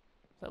piano!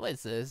 What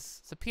is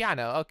this? It's a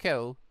piano. Oh,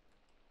 cool.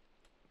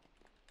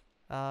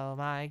 Oh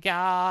my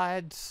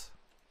God.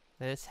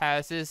 This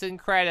house is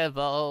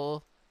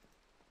incredible.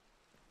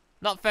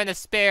 Not found a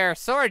spare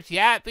sword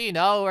yet, but you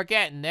know, we're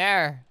getting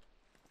there.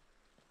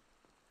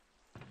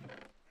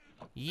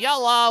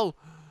 Yellow!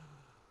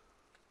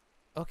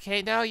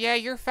 Okay, no, yeah,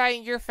 you're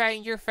fine, you're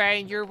fine, you're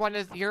fine. You're one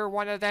of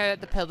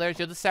the pillars.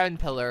 You're the sound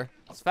pillar.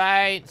 It's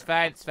fine, it's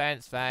fine, it's fine,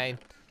 it's fine.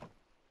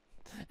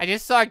 I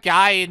just saw a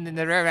guy in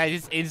the room and I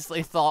just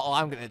instantly thought, oh,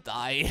 I'm gonna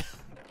die.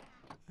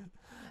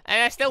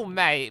 And I still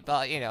might,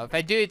 but, you know, if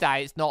I do die,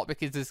 it's not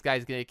because this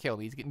guy's gonna kill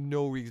me. He's got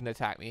no reason to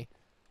attack me.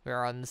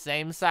 We're on the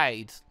same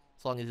side.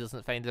 As long as he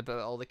doesn't find out about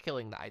all the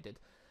killing that I did.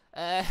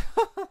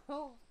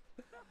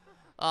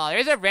 Oh,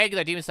 there's a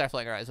regular demon star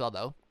floating around as well,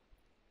 though.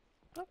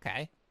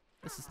 Okay.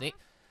 This is neat.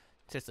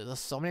 Seriously, there's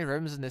so many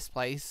rooms in this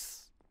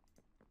place.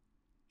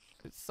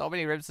 There's so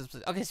many rooms in this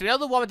place. Okay, so we know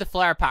the one with the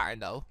flare pattern,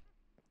 though.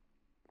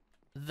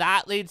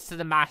 That leads to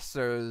the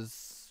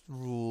master's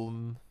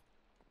room.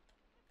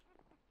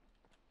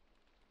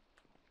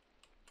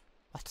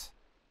 What?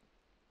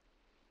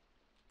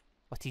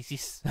 What is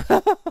this?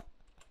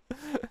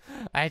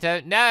 I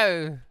don't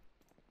know.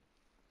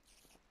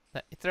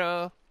 Let me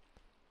throw.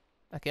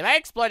 Okay, have I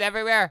explored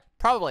everywhere?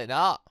 Probably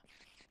not.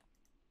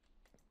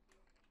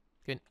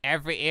 In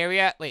every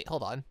area. Wait,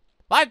 hold on.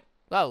 What?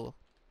 Whoa.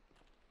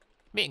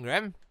 Meeting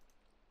room.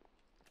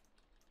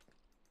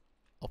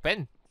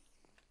 Open.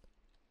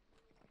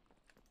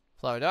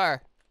 Floor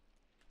door.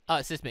 Oh,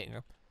 it's this meeting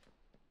room.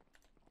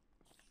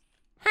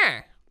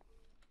 Huh.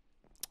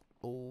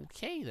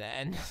 Okay,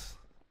 then.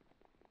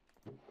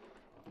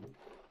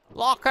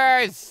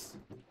 Lockers!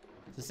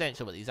 It's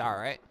essentially what these are,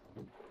 right?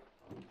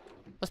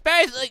 I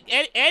suppose, like,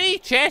 any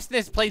chest in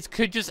this place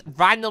could just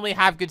randomly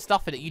have good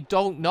stuff in it. You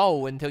don't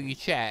know until you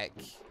check.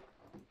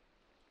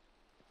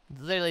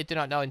 Literally do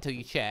not know until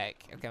you check.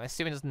 Okay, I'm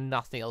assuming there's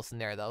nothing else in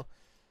there, though.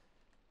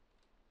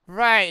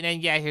 Right, and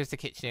then, yeah, here's the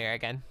kitchen area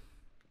again.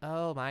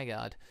 Oh, my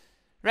God.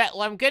 Right,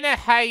 well, I'm gonna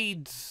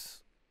hide.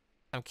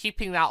 I'm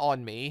keeping that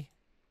on me.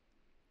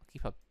 I'll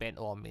keep a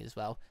bento on me as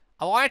well.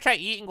 I want to try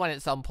eating one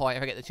at some point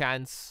if I get the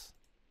chance.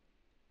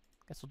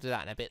 Guess we'll do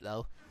that in a bit,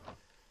 though.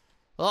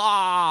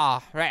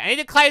 Ah, right. I need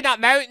to climb that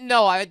mountain,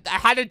 though. I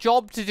had a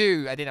job to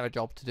do. I didn't have a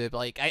job to do, but,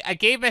 like, I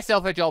gave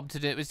myself a job to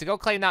do. It was to go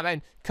climb that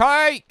mountain.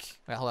 Cake!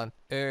 Wait, hold on.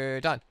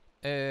 Done.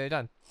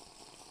 Done.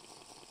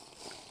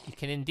 You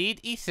can indeed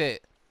eat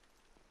it.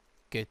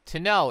 Good to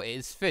know. It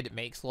is food. It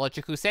makes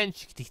logical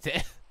sense. You could eat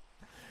it.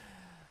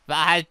 But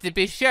I had to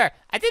be sure.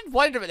 I did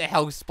wonder what the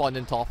hell spawned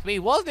on top of me.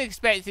 Wasn't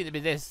expecting it to be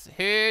this.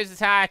 Who's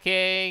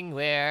attacking?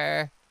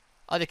 Where?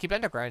 Oh, they keep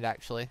underground,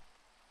 actually.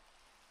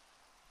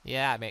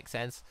 Yeah, that makes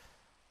sense.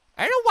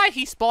 I don't know why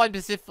he spawned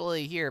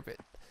specifically here, but...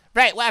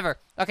 Right, whatever.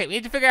 Okay, we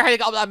need to figure out how to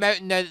get up that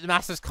mountain now that the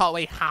master's cut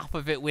away half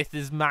of it with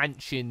his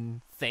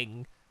mansion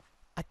thing.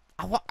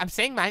 I'm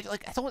saying mansion,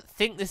 like, I don't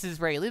think this is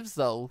where he lives,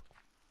 though.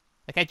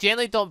 Like, I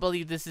genuinely don't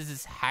believe this is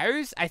his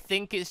house. I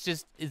think it's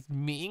just his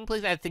meeting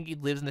place. I think he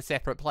lives in a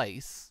separate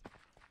place.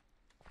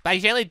 But I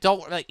genuinely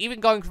don't, like, even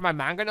going from my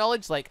manga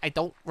knowledge, like, I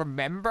don't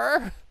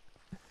remember.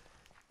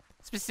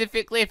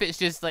 Specifically, if it's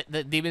just, like,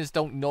 the demons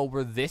don't know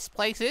where this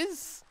place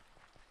is.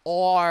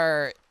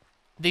 Or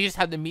they just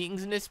have the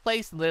meetings in this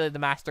place, and literally the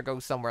master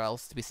goes somewhere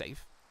else to be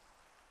safe.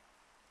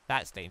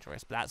 That's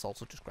dangerous, but that's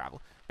also just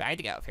gravel. But I need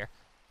to get out of here.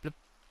 Bloop.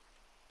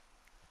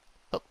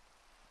 Oh.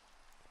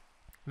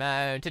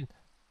 Mountain.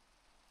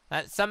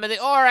 That's some of the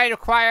ore I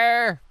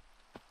require.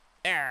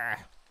 There.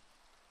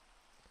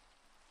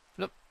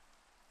 Bloop.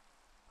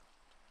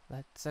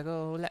 Let's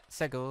go,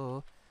 let's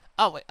go.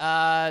 Oh, wait,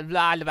 blah,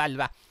 blah, blah,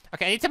 blah.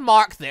 Okay, I need to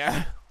mark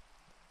there.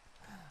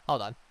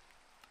 Hold on.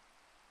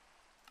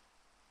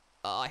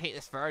 Oh, I hate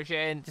this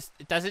version. Just,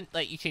 it doesn't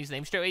let you change the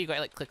name straight away. You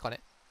gotta, like, click on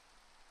it.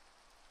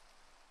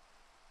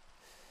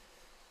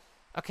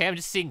 Okay, I'm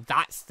just seeing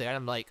that's there, and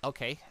I'm like,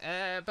 okay.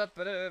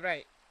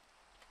 Right.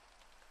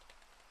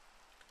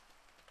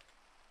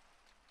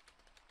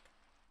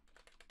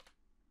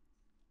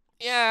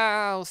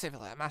 Yeah, I'll save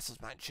it like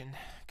Master's Mansion.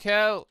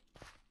 Cool.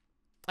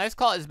 Let's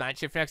call it his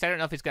mansion for now, because I don't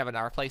know if he's gonna have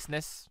another place in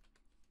this.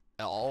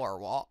 At all, or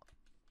what.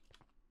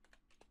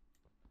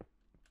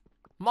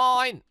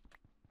 Mine!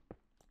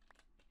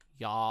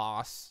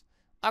 Yas.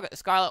 Okay, the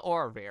Scarlet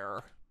Ore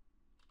Rare.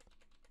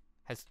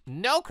 Has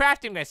no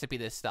crafting recipe,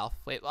 this stuff.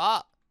 Wait,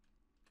 what?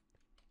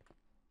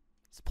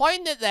 What's the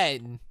point in it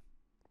then?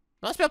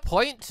 There must be a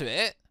point to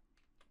it.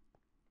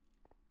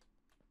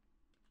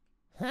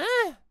 Huh?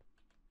 What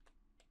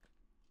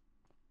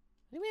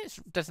do you mean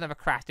it doesn't have a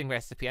crafting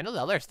recipe? I know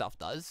the other stuff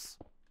does.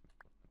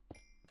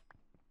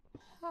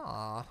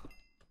 Huh.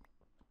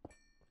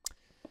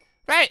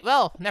 Right,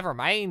 well, never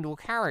mind. We'll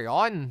carry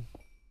on.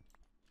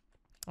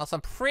 Also,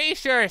 I'm pretty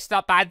sure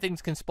stuff bad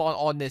things can spawn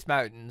on this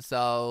mountain,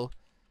 so...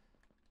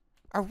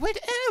 Or would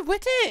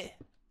it?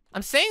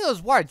 I'm saying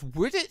those words.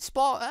 Would it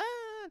spawn?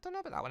 I don't know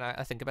about that one.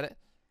 I think about it.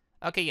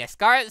 Okay, yeah.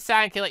 Scarlet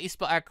Sand can let you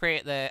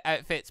create the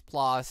outfits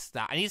plus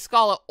that. I need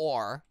Scarlet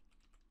Ore.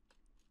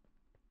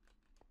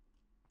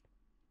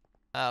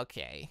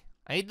 Okay.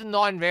 I need the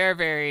non-rare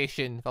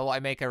variation if I want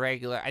to make a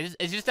regular.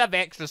 It's just have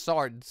extra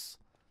swords.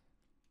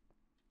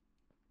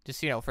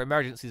 Just, you know, for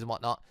emergencies and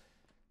whatnot.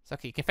 So,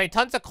 okay, you can find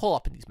tons of coal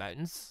up in these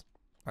mountains.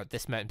 Or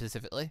this mountain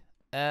specifically.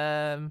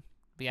 But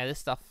yeah, this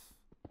stuff.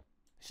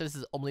 So this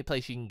is the only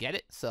place you can get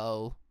it,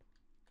 so.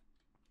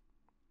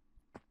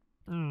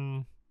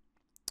 But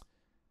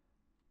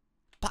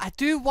I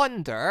do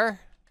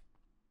wonder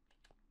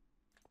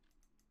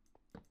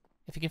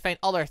if you can find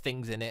other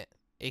things in it.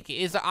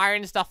 Is there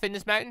iron stuff in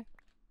this mountain?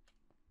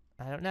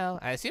 I don't know.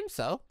 I assume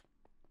so.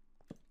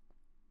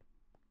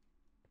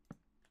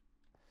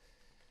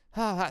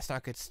 Oh, that's not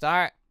a good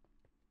start.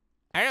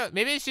 I don't know.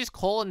 Maybe it's just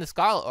coal in the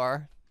scarlet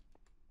ore.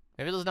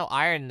 Maybe there's no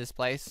iron in this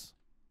place.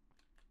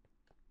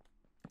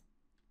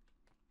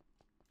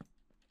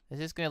 Is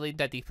this going to lead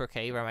to a deeper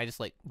cave, or am I just,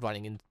 like,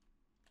 running in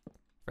a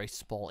very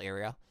small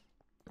area?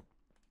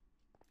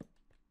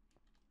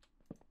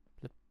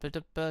 Does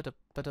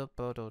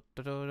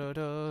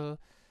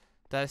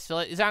feel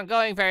like these aren't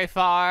going very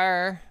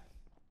far.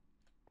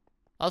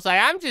 Also, I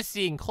am just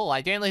seeing coal.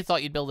 I genuinely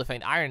thought you'd be able to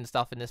find iron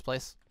stuff in this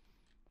place.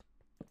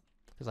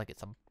 Because, like,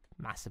 it's a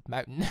massive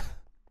mountain.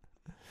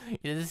 You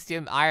just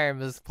assume iron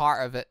was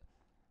part of it.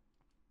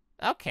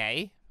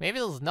 Okay. Maybe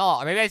there's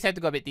not. Or maybe I just have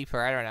to go a bit deeper.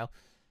 I don't know.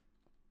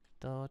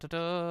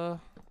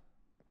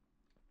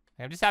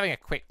 I'm just having a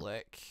quick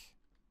look.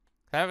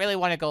 I don't really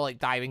want to go, like,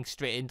 diving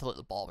straight into like,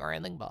 the bottom or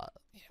anything, but,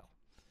 you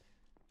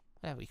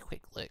know. Have a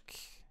quick look.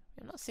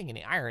 I'm not seeing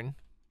any iron.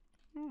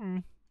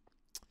 Well,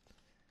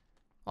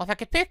 if I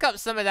could pick up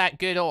some of that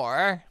good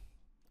ore,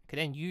 I could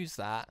then use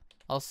that.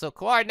 Also,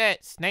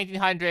 coordinates,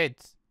 1900,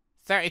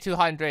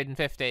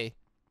 3250.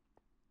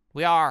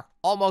 We are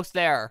almost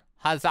there.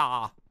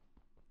 Huzzah.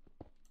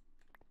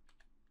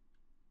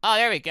 Oh,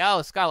 there we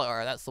go. Scarlet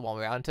ore. That's the one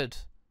we wanted.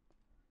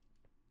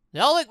 They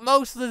all look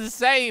mostly the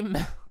same.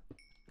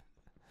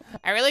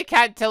 I really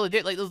can't tell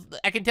the like.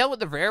 I can tell what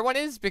the rare one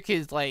is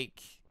because like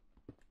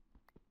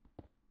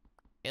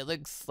it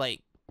looks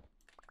like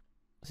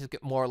just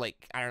get more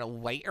like I don't know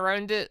white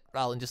around it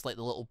rather than just like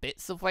the little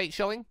bits of white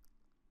showing.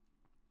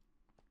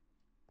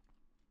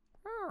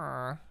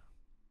 Yeah,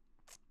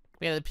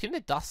 between the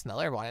dust and the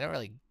other one, I don't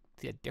really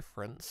see a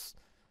difference.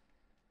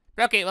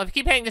 But okay, well, if we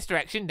keep heading this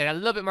direction, then a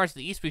little bit more to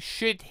the east, we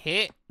should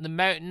hit the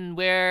mountain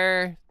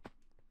where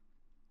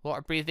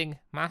water-breathing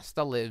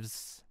master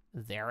lives.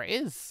 There it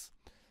is.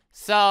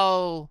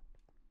 So,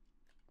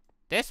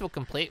 this will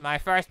complete my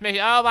first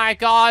mission. Oh my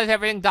god, is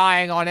everything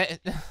dying on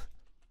it?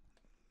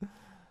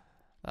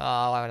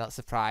 Oh, I'm not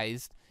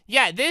surprised.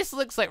 Yeah, this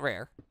looks like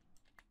rare.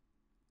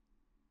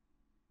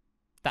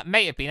 That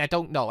may have been, I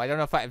don't know. I don't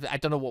know if I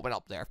don't know what went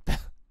up there.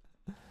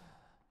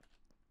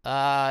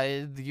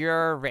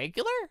 You're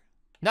regular?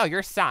 No,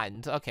 you're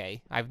sand.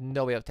 Okay, I have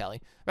no way of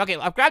telling. Okay,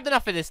 well, I've grabbed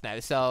enough of this now,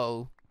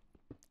 so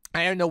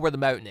I don't know where the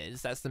mountain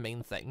is. That's the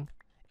main thing.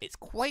 It's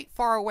quite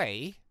far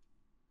away,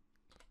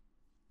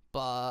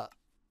 but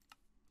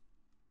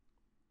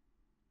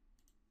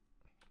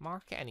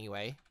mark it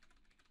anyway.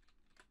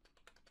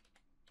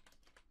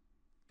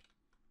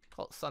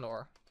 Call it sun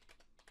ore.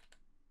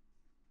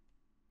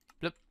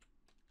 Bloop.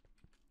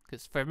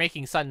 Because for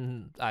making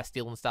sun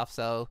steel and stuff,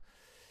 so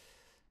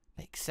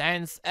makes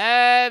sense.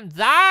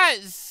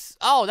 That's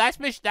oh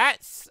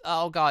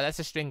god, that's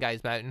a string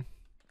guy's mountain.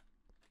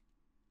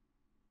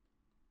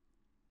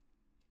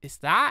 Is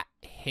that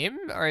him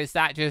or is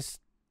that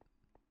just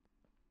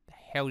the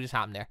hell just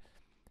happened there?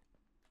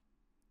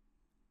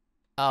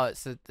 Oh,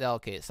 it's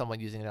okay, it's someone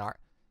using an art.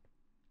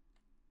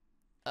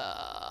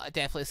 I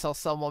definitely saw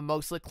someone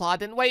mostly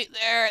clad in white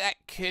there. That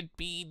could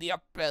be the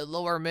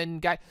lowerman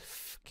guy.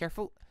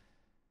 Careful.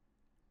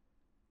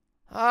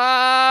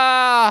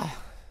 I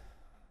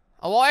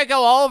want to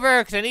go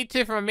over because I need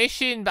to for a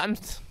mission, but I'm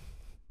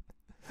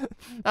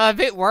a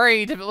bit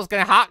worried if it was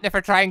going to happen if I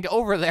try and get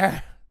over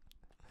there.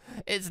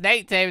 It's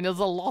nighttime and there's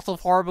a lot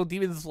of horrible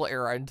demons floating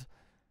around.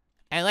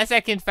 Unless I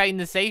can find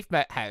the safe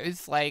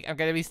house, like, I'm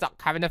going to be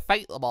stuck having to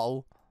fight them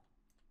all.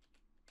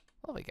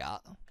 What we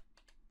got?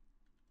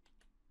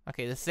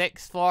 Okay, the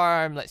sixth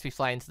form lets me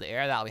fly into the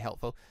air. That'll be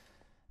helpful.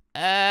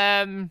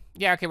 Yeah,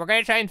 okay, we're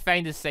going to try and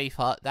find a safe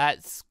hut.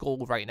 That's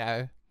gold right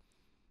now.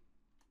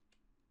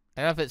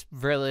 I don't know if it's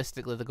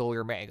realistically the goal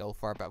you're meant to go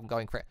for, but I'm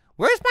going for it.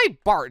 Where's my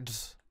bird?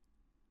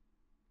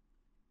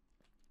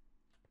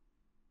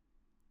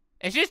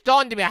 It's just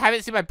dawned on me I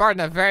haven't seen my bird in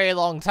a very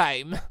long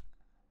time.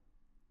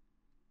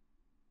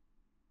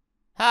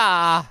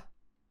 Ah.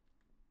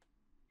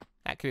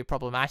 That could be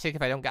problematic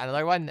if I don't get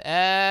another one.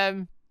 I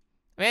mean,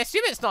 I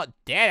assume it's not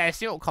dead. I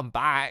assume it'll come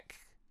back.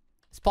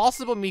 It's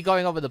possible me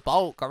going over the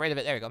bulk. Got rid of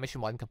it. There we go.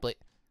 Mission 1 complete.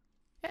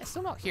 Yeah, it's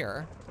still not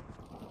here.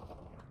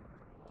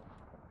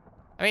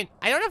 I mean,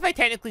 I don't know if I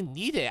technically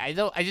need it. I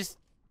just,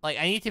 like,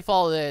 I need to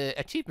follow the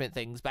achievement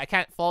things, but I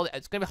can't follow,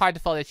 it's going to be hard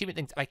to follow the achievement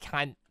things if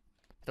I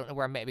don't know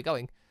where I'm meant to be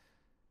going.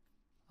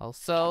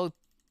 Also,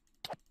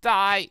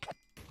 die.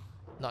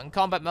 Not in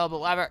combat mode, but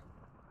whatever.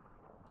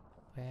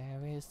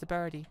 Where is the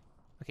birdie?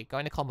 Okay, go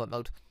into combat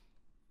mode.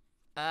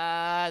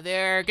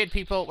 They're good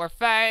people. We're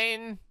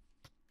fine.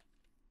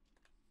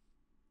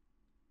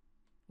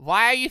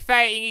 Why are you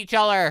fighting each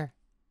other?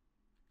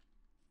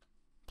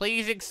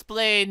 Please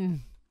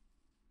explain.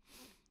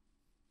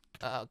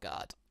 Oh,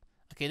 God.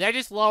 Okay, they're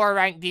just lower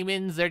rank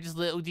demons. They're just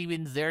little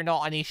demons. They're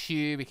not an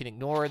issue. We can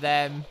ignore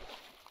them.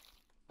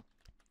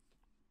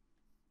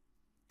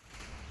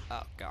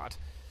 Oh, God.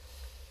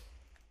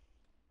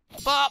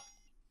 Bop!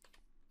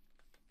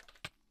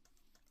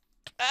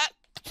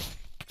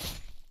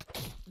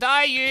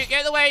 Die, you! Get out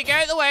of the way! Get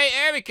out of the way!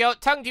 There we go!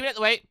 Tongue demon out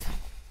the way!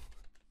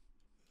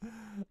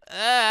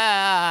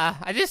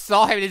 I just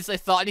saw him and instantly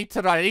thought I need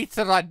to run. I need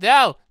to run.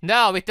 No,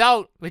 no, we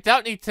don't. We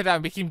don't need to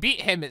run. We can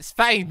beat him. It's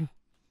fine.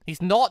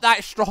 He's not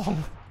that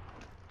strong.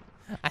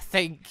 I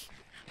think.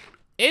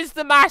 Is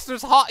the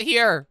master's hut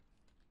here?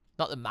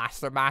 Not the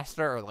master,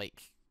 or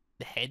like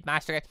the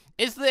headmaster guy.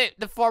 Is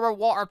the former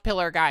water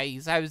pillar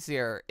guy's house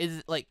here? Is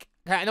it like,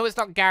 I know it's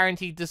not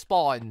guaranteed to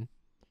spawn.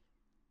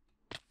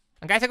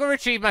 I'm going to go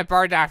retrieve my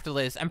bird after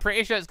this. I'm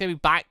pretty sure it's going to be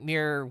back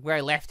near where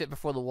I left it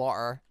before the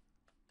water.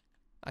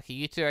 Okay,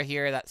 you two are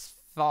here. That's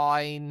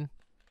fine.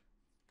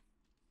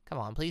 Come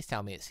on, please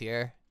tell me it's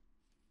here.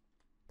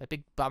 A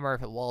big bummer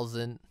if it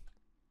wasn't.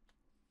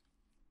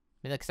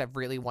 I mean, because I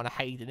really want to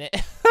hide in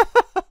it.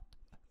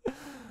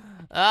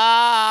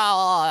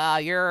 Oh,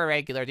 you're a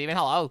regular demon.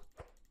 Hello.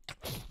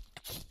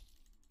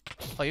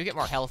 Oh, you get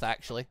more health,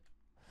 actually.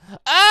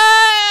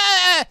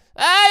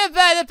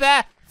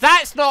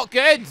 That's not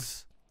good.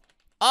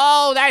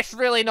 Oh, that's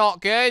really not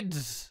good.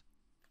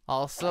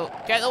 Also,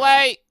 get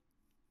away.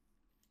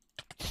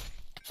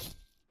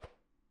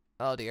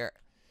 Oh, dear.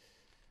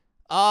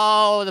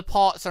 Oh, the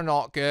pots are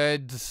not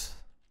good.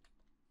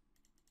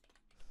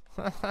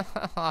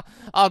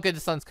 Oh, good, the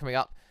sun's coming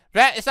up.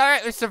 Right, it's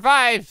alright, we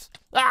survived.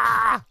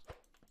 Ah!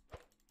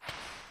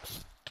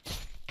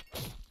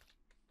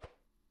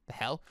 The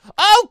hell?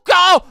 Oh,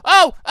 go!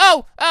 Oh,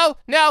 oh, oh,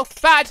 no,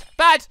 bad,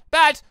 bad,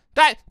 bad,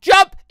 bad.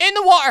 Jump in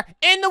the water,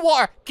 in the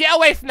water. Get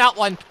away from that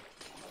one.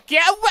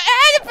 Get away.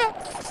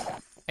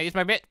 I use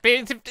my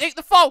being to take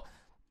the fall.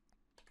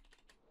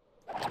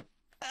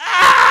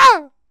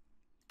 Ah!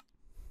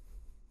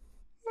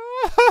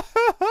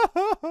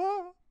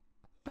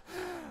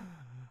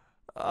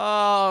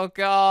 Oh,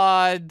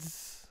 God.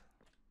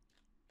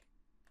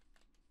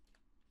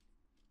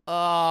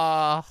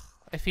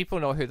 If people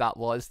know who that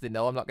was, they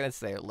know I'm not going to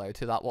say out loud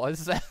who that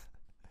was.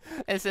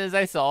 As soon as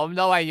I saw him,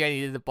 no, I knew I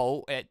needed the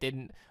bolt. It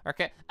didn't.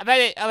 Okay.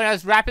 When I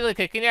was rapidly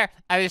clicking there,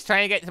 I was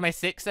trying to get to my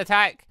 6th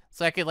attack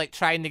so I could, like,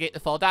 try and negate the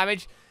fall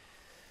damage.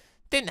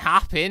 Didn't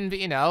happen, but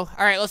you know.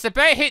 Alright, well, it's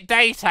about to hit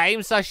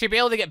daytime, so I should be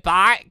able to get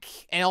back,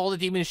 and all the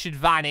demons should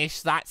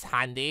vanish. That's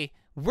handy.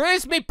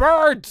 Where's my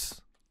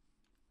birds?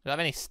 Do I have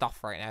any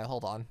stuff right now?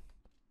 Hold on.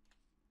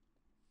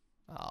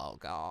 Oh,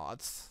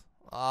 God.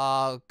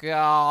 Oh,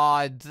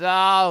 God.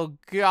 Oh,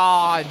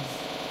 God.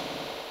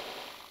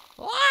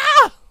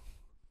 Ah!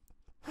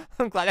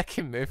 I'm glad I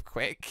can move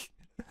quick.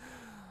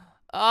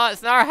 Oh,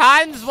 it's our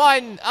hands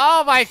one.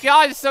 Oh, my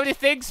God. There's so many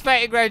things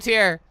fighting around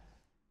here.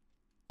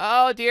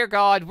 Oh, dear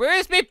God.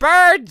 Where's my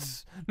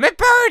birds? My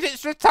bird,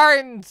 it's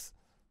returned.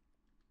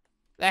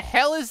 The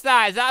hell is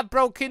that? Is that a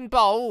broken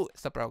boat?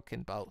 It's a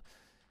broken boat.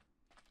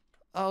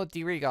 Oh,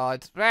 dear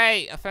God.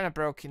 Right, I found a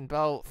broken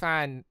boat.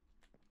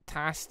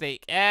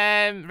 Fantastic.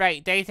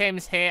 Right,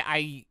 daytime's here.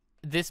 You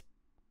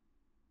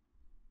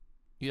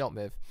don't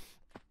move.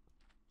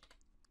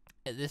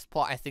 At this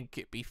point, I think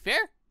it'd be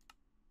fair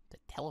to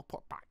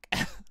teleport back.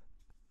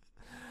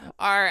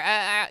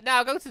 Alright, no,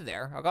 I'll go to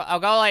there. I'll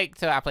go like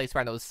to a place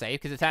where I know it's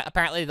safe, because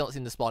apparently they don't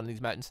seem to spawn in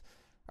these mountains.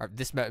 Or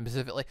this mountain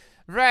specifically.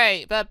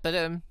 Right, but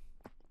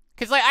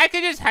because like I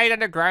could just hide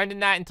underground in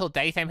that until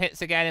daytime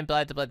hits again and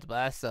blah blah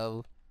blah,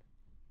 so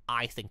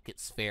I think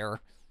it's fair.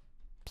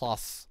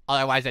 Plus,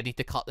 otherwise I need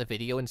to cut the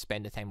video and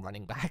spend the time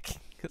running back.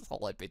 That's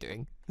all I'd be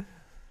doing.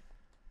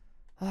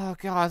 Oh,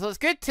 God. So it's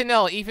good to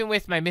know, even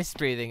with my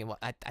misbreathing, and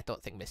I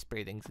don't think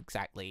misbreathing's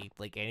exactly,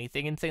 like,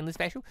 anything insanely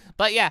special.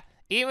 But, yeah,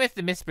 even with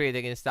the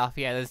misbreathing and stuff,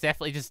 yeah, there's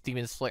definitely just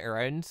demons floating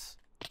around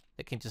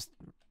that can just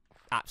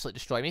absolutely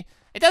destroy me.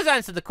 It does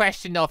answer the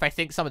question, though, if I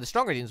think some of the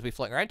stronger demons will be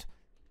floating around.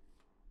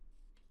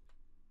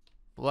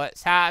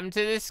 What's happened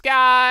to the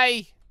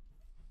sky?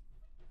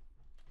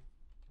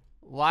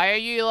 Why are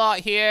you lot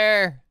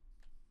here?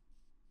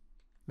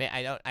 Man,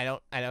 I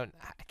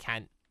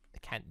can't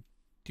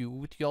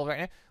do to y'all right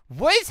now.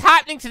 What is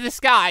happening to the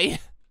sky?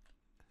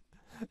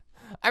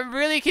 I'm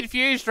really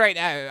confused right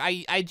now.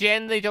 I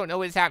genuinely don't know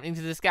what's happening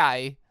to the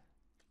sky.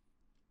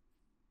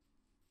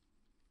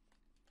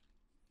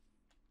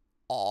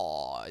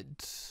 Odd.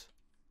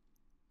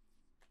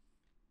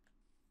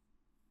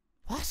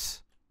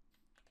 What?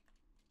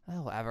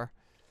 Oh, whatever.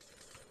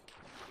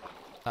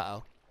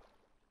 Uh-oh.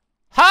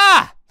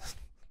 Ha!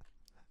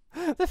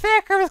 The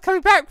faker is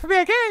coming back for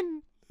me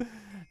again!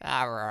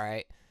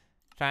 Alright.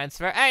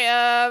 Transfer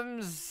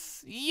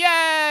items!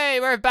 Yay!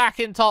 We're back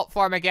in top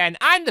form again.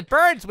 And the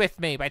bird's with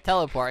me by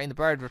teleporting. The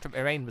bird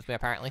remained with me,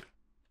 apparently.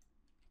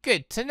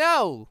 Good to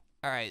know.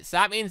 Alright, so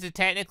that means that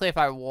technically if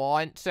I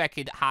want to, I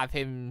could have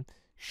him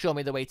show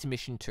me the way to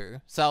mission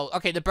 2. So,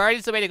 okay, the bird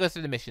is the way to go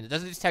through the mission. It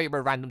doesn't just tell you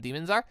where random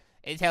demons are.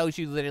 It tells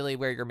you literally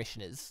where your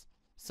mission is.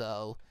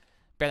 So,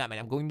 bear that in mind.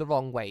 I'm going the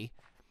wrong way.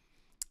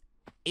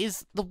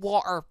 Is the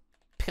water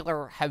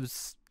pillar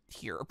house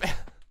here?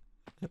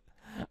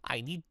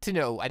 I need to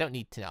know. I don't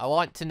need to know. I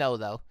want to know,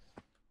 though.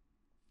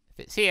 If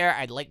it's here,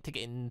 I'd like to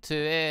get into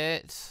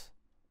it.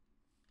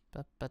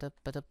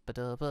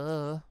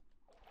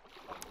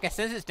 Guess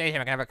since it's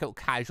daytime, I can have a cool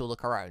casual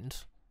look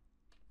around.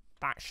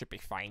 That should be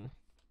fine.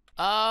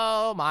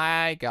 Oh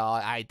my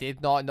God. I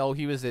did not know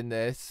he was in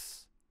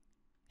this.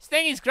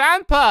 Stingy's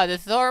grandpa, the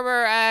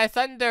former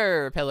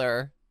Thunder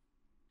Pillar.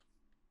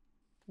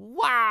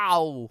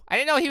 Wow. I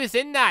didn't know he was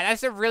in that.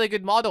 That's a really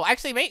good model.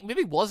 Actually,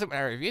 maybe it wasn't when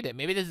I reviewed it.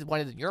 Maybe this is one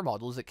of the newer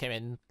models that came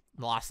in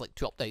the last, like,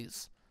 2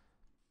 updates.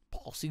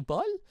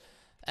 Possible?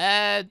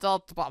 But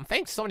I'm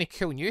finding so many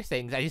cool new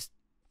things. I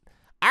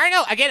don't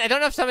know. Again, I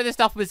don't know if some of this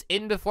stuff was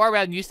in before,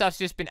 while new stuff's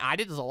just been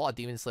added. There's a lot of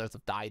Demon Slayers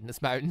have died in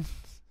this mountain.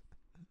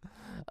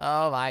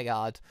 Oh my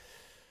god.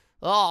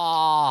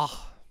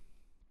 Oh.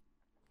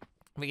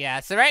 But yeah,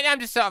 so right now I'm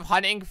just sort of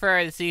hunting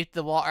to see if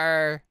the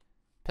water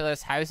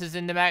pillar's house is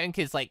in the mountain,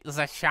 because, like, there's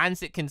a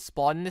chance it can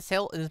spawn in this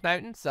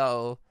mountain,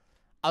 so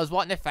I was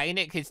wanting to find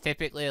it, because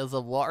typically there's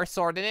a water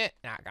sword in it.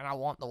 Not gonna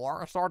want the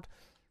water sword,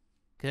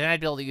 because then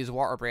I'd be able to use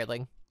water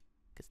braidling,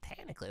 because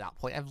technically at that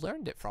point I've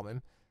learned it from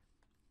him.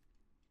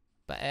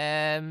 But,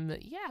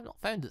 yeah, I've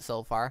not found it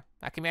so far.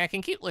 I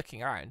can keep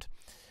looking around.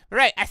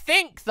 Right, I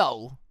think,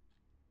 though,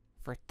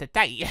 for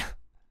today,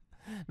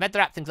 meant to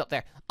wrap things up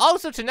there.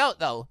 Also to note,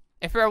 though,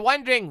 if you were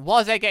wondering,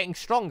 was I getting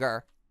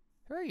stronger?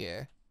 Who are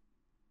you?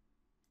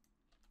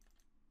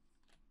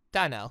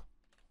 Don't know.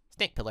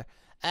 Snake Pillar.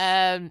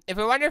 If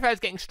you're wondering if I was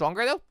getting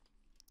stronger, though,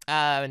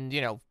 and,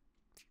 you know,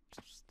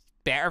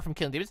 better from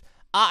killing demons,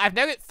 I've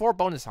now got 4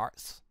 bonus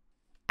hearts.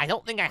 I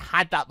don't think I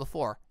had that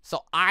before. So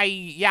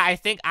I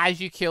think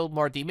as you kill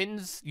more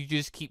demons, you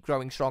just keep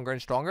growing stronger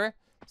and stronger.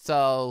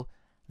 So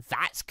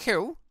that's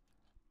cool.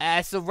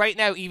 So right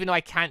now, even though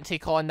I can't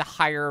take on the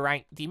higher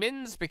ranked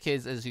demons,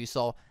 because as you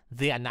saw,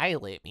 they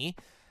annihilate me,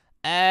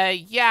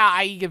 yeah,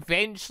 I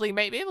eventually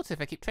might be able to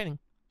if I keep training.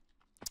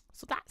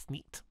 So that's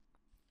neat.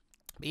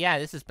 But yeah,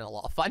 this has been a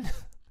lot of fun.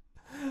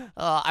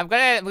 I'm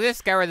gonna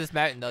scour this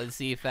mountain though to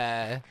see if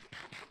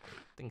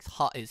things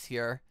hot is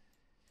here.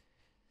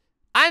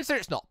 Answer,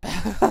 it's not.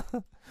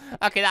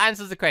 Okay, that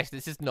answers the question.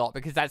 It's just not,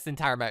 because that's the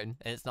entire mountain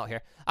and it's not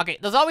here. Okay,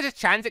 there's always a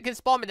chance it can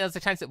spawn, but there's a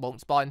chance it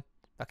won't spawn.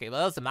 Okay,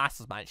 well, there's the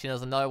Master's Mansion.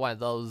 There's another one of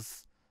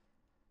those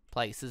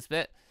places,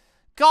 but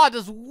god,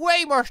 there's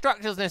way more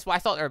structures than this what I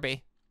thought there would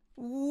be.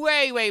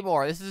 Way, way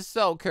more. This is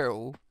so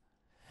cool.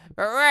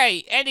 But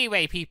right,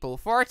 anyway, people,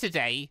 for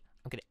today,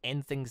 I'm going to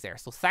end things there.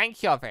 So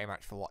thank you all very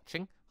much for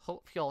watching.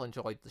 Hope you all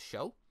enjoyed the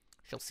show.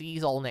 Shall see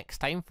you all next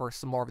time for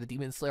some more of the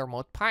Demon Slayer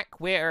mod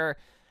pack, where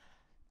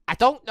I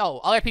don't know.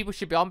 Other people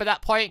should be on by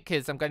that point,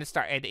 because I'm going to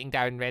start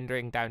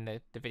rendering down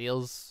the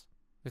videos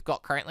we've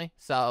got currently.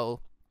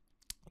 So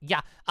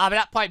yeah, by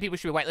that point, people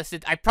should be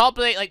whitelisted. I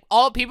probably, like,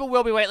 all people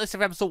will be whitelisted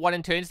from episode 1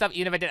 and 2 and stuff,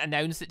 even if I didn't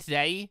announce it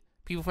today.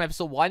 People from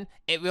episode 1,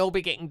 it will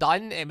be getting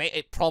done.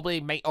 It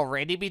probably might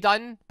already be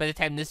done by the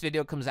time this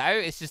video comes out.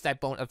 It's just I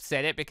won't have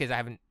said it because I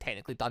haven't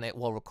technically done it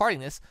while recording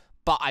this,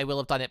 but I will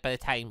have done it by the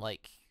time,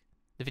 like,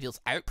 the video's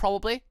out,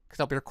 probably, because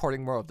I'll be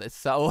recording more of this,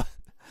 so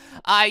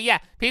yeah,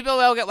 people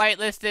will get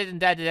whitelisted and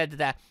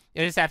da-da-da-da-da.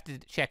 You just have to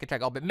check and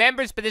track all. But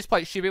members by this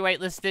point should be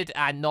whitelisted,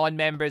 and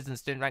non-members and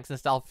student ranks and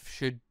stuff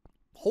should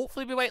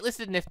hopefully be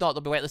whitelisted, and if not,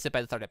 they'll be whitelisted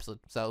by the 3rd episode.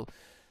 So,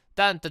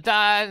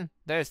 dun-dun-dun,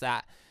 there's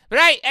that. But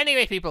right,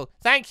 anyway, people,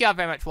 thank you all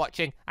very much for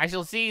watching. I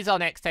shall see you all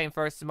next time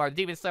for some more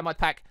Demon Slayer mod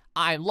pack.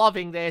 I'm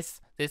loving this.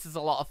 This is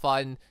a lot of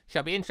fun.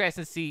 Shall be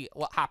interesting to see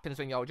what happens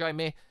when you all join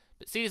me.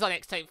 But see you all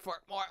next time for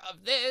more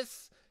of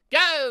this.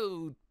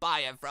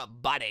 Goodbye,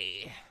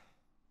 everybody.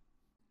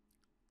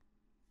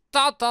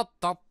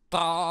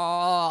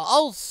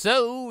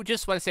 Also,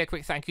 just want to say a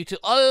quick thank you to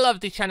all of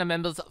the channel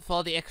members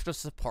for the extra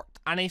support.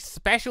 And a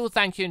special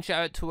thank you and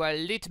shout out to our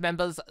elite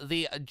members,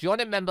 the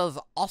Jonin members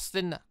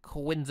Austin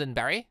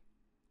Quinsonberry,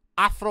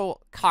 Afro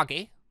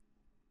Kage,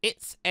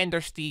 It's Ender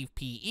Steve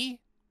PE,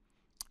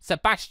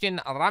 Sebastian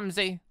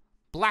Ramsey,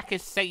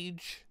 Blackest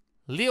Sage,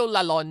 Leo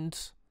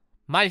Lalonde,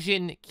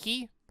 Majin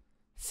Ki,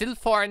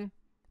 Silforn,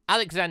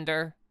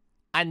 Alexander,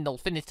 and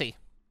Nulfinity.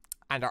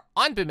 And our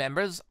ANBU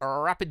members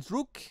are Rapids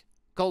Rook,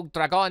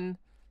 GoldDragon,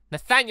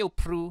 Nathaniel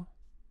Prue,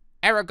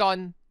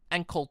 Eragon,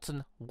 and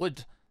Colton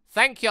Wood.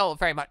 Thank you all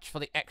very much for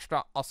the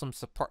extra awesome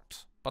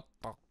support.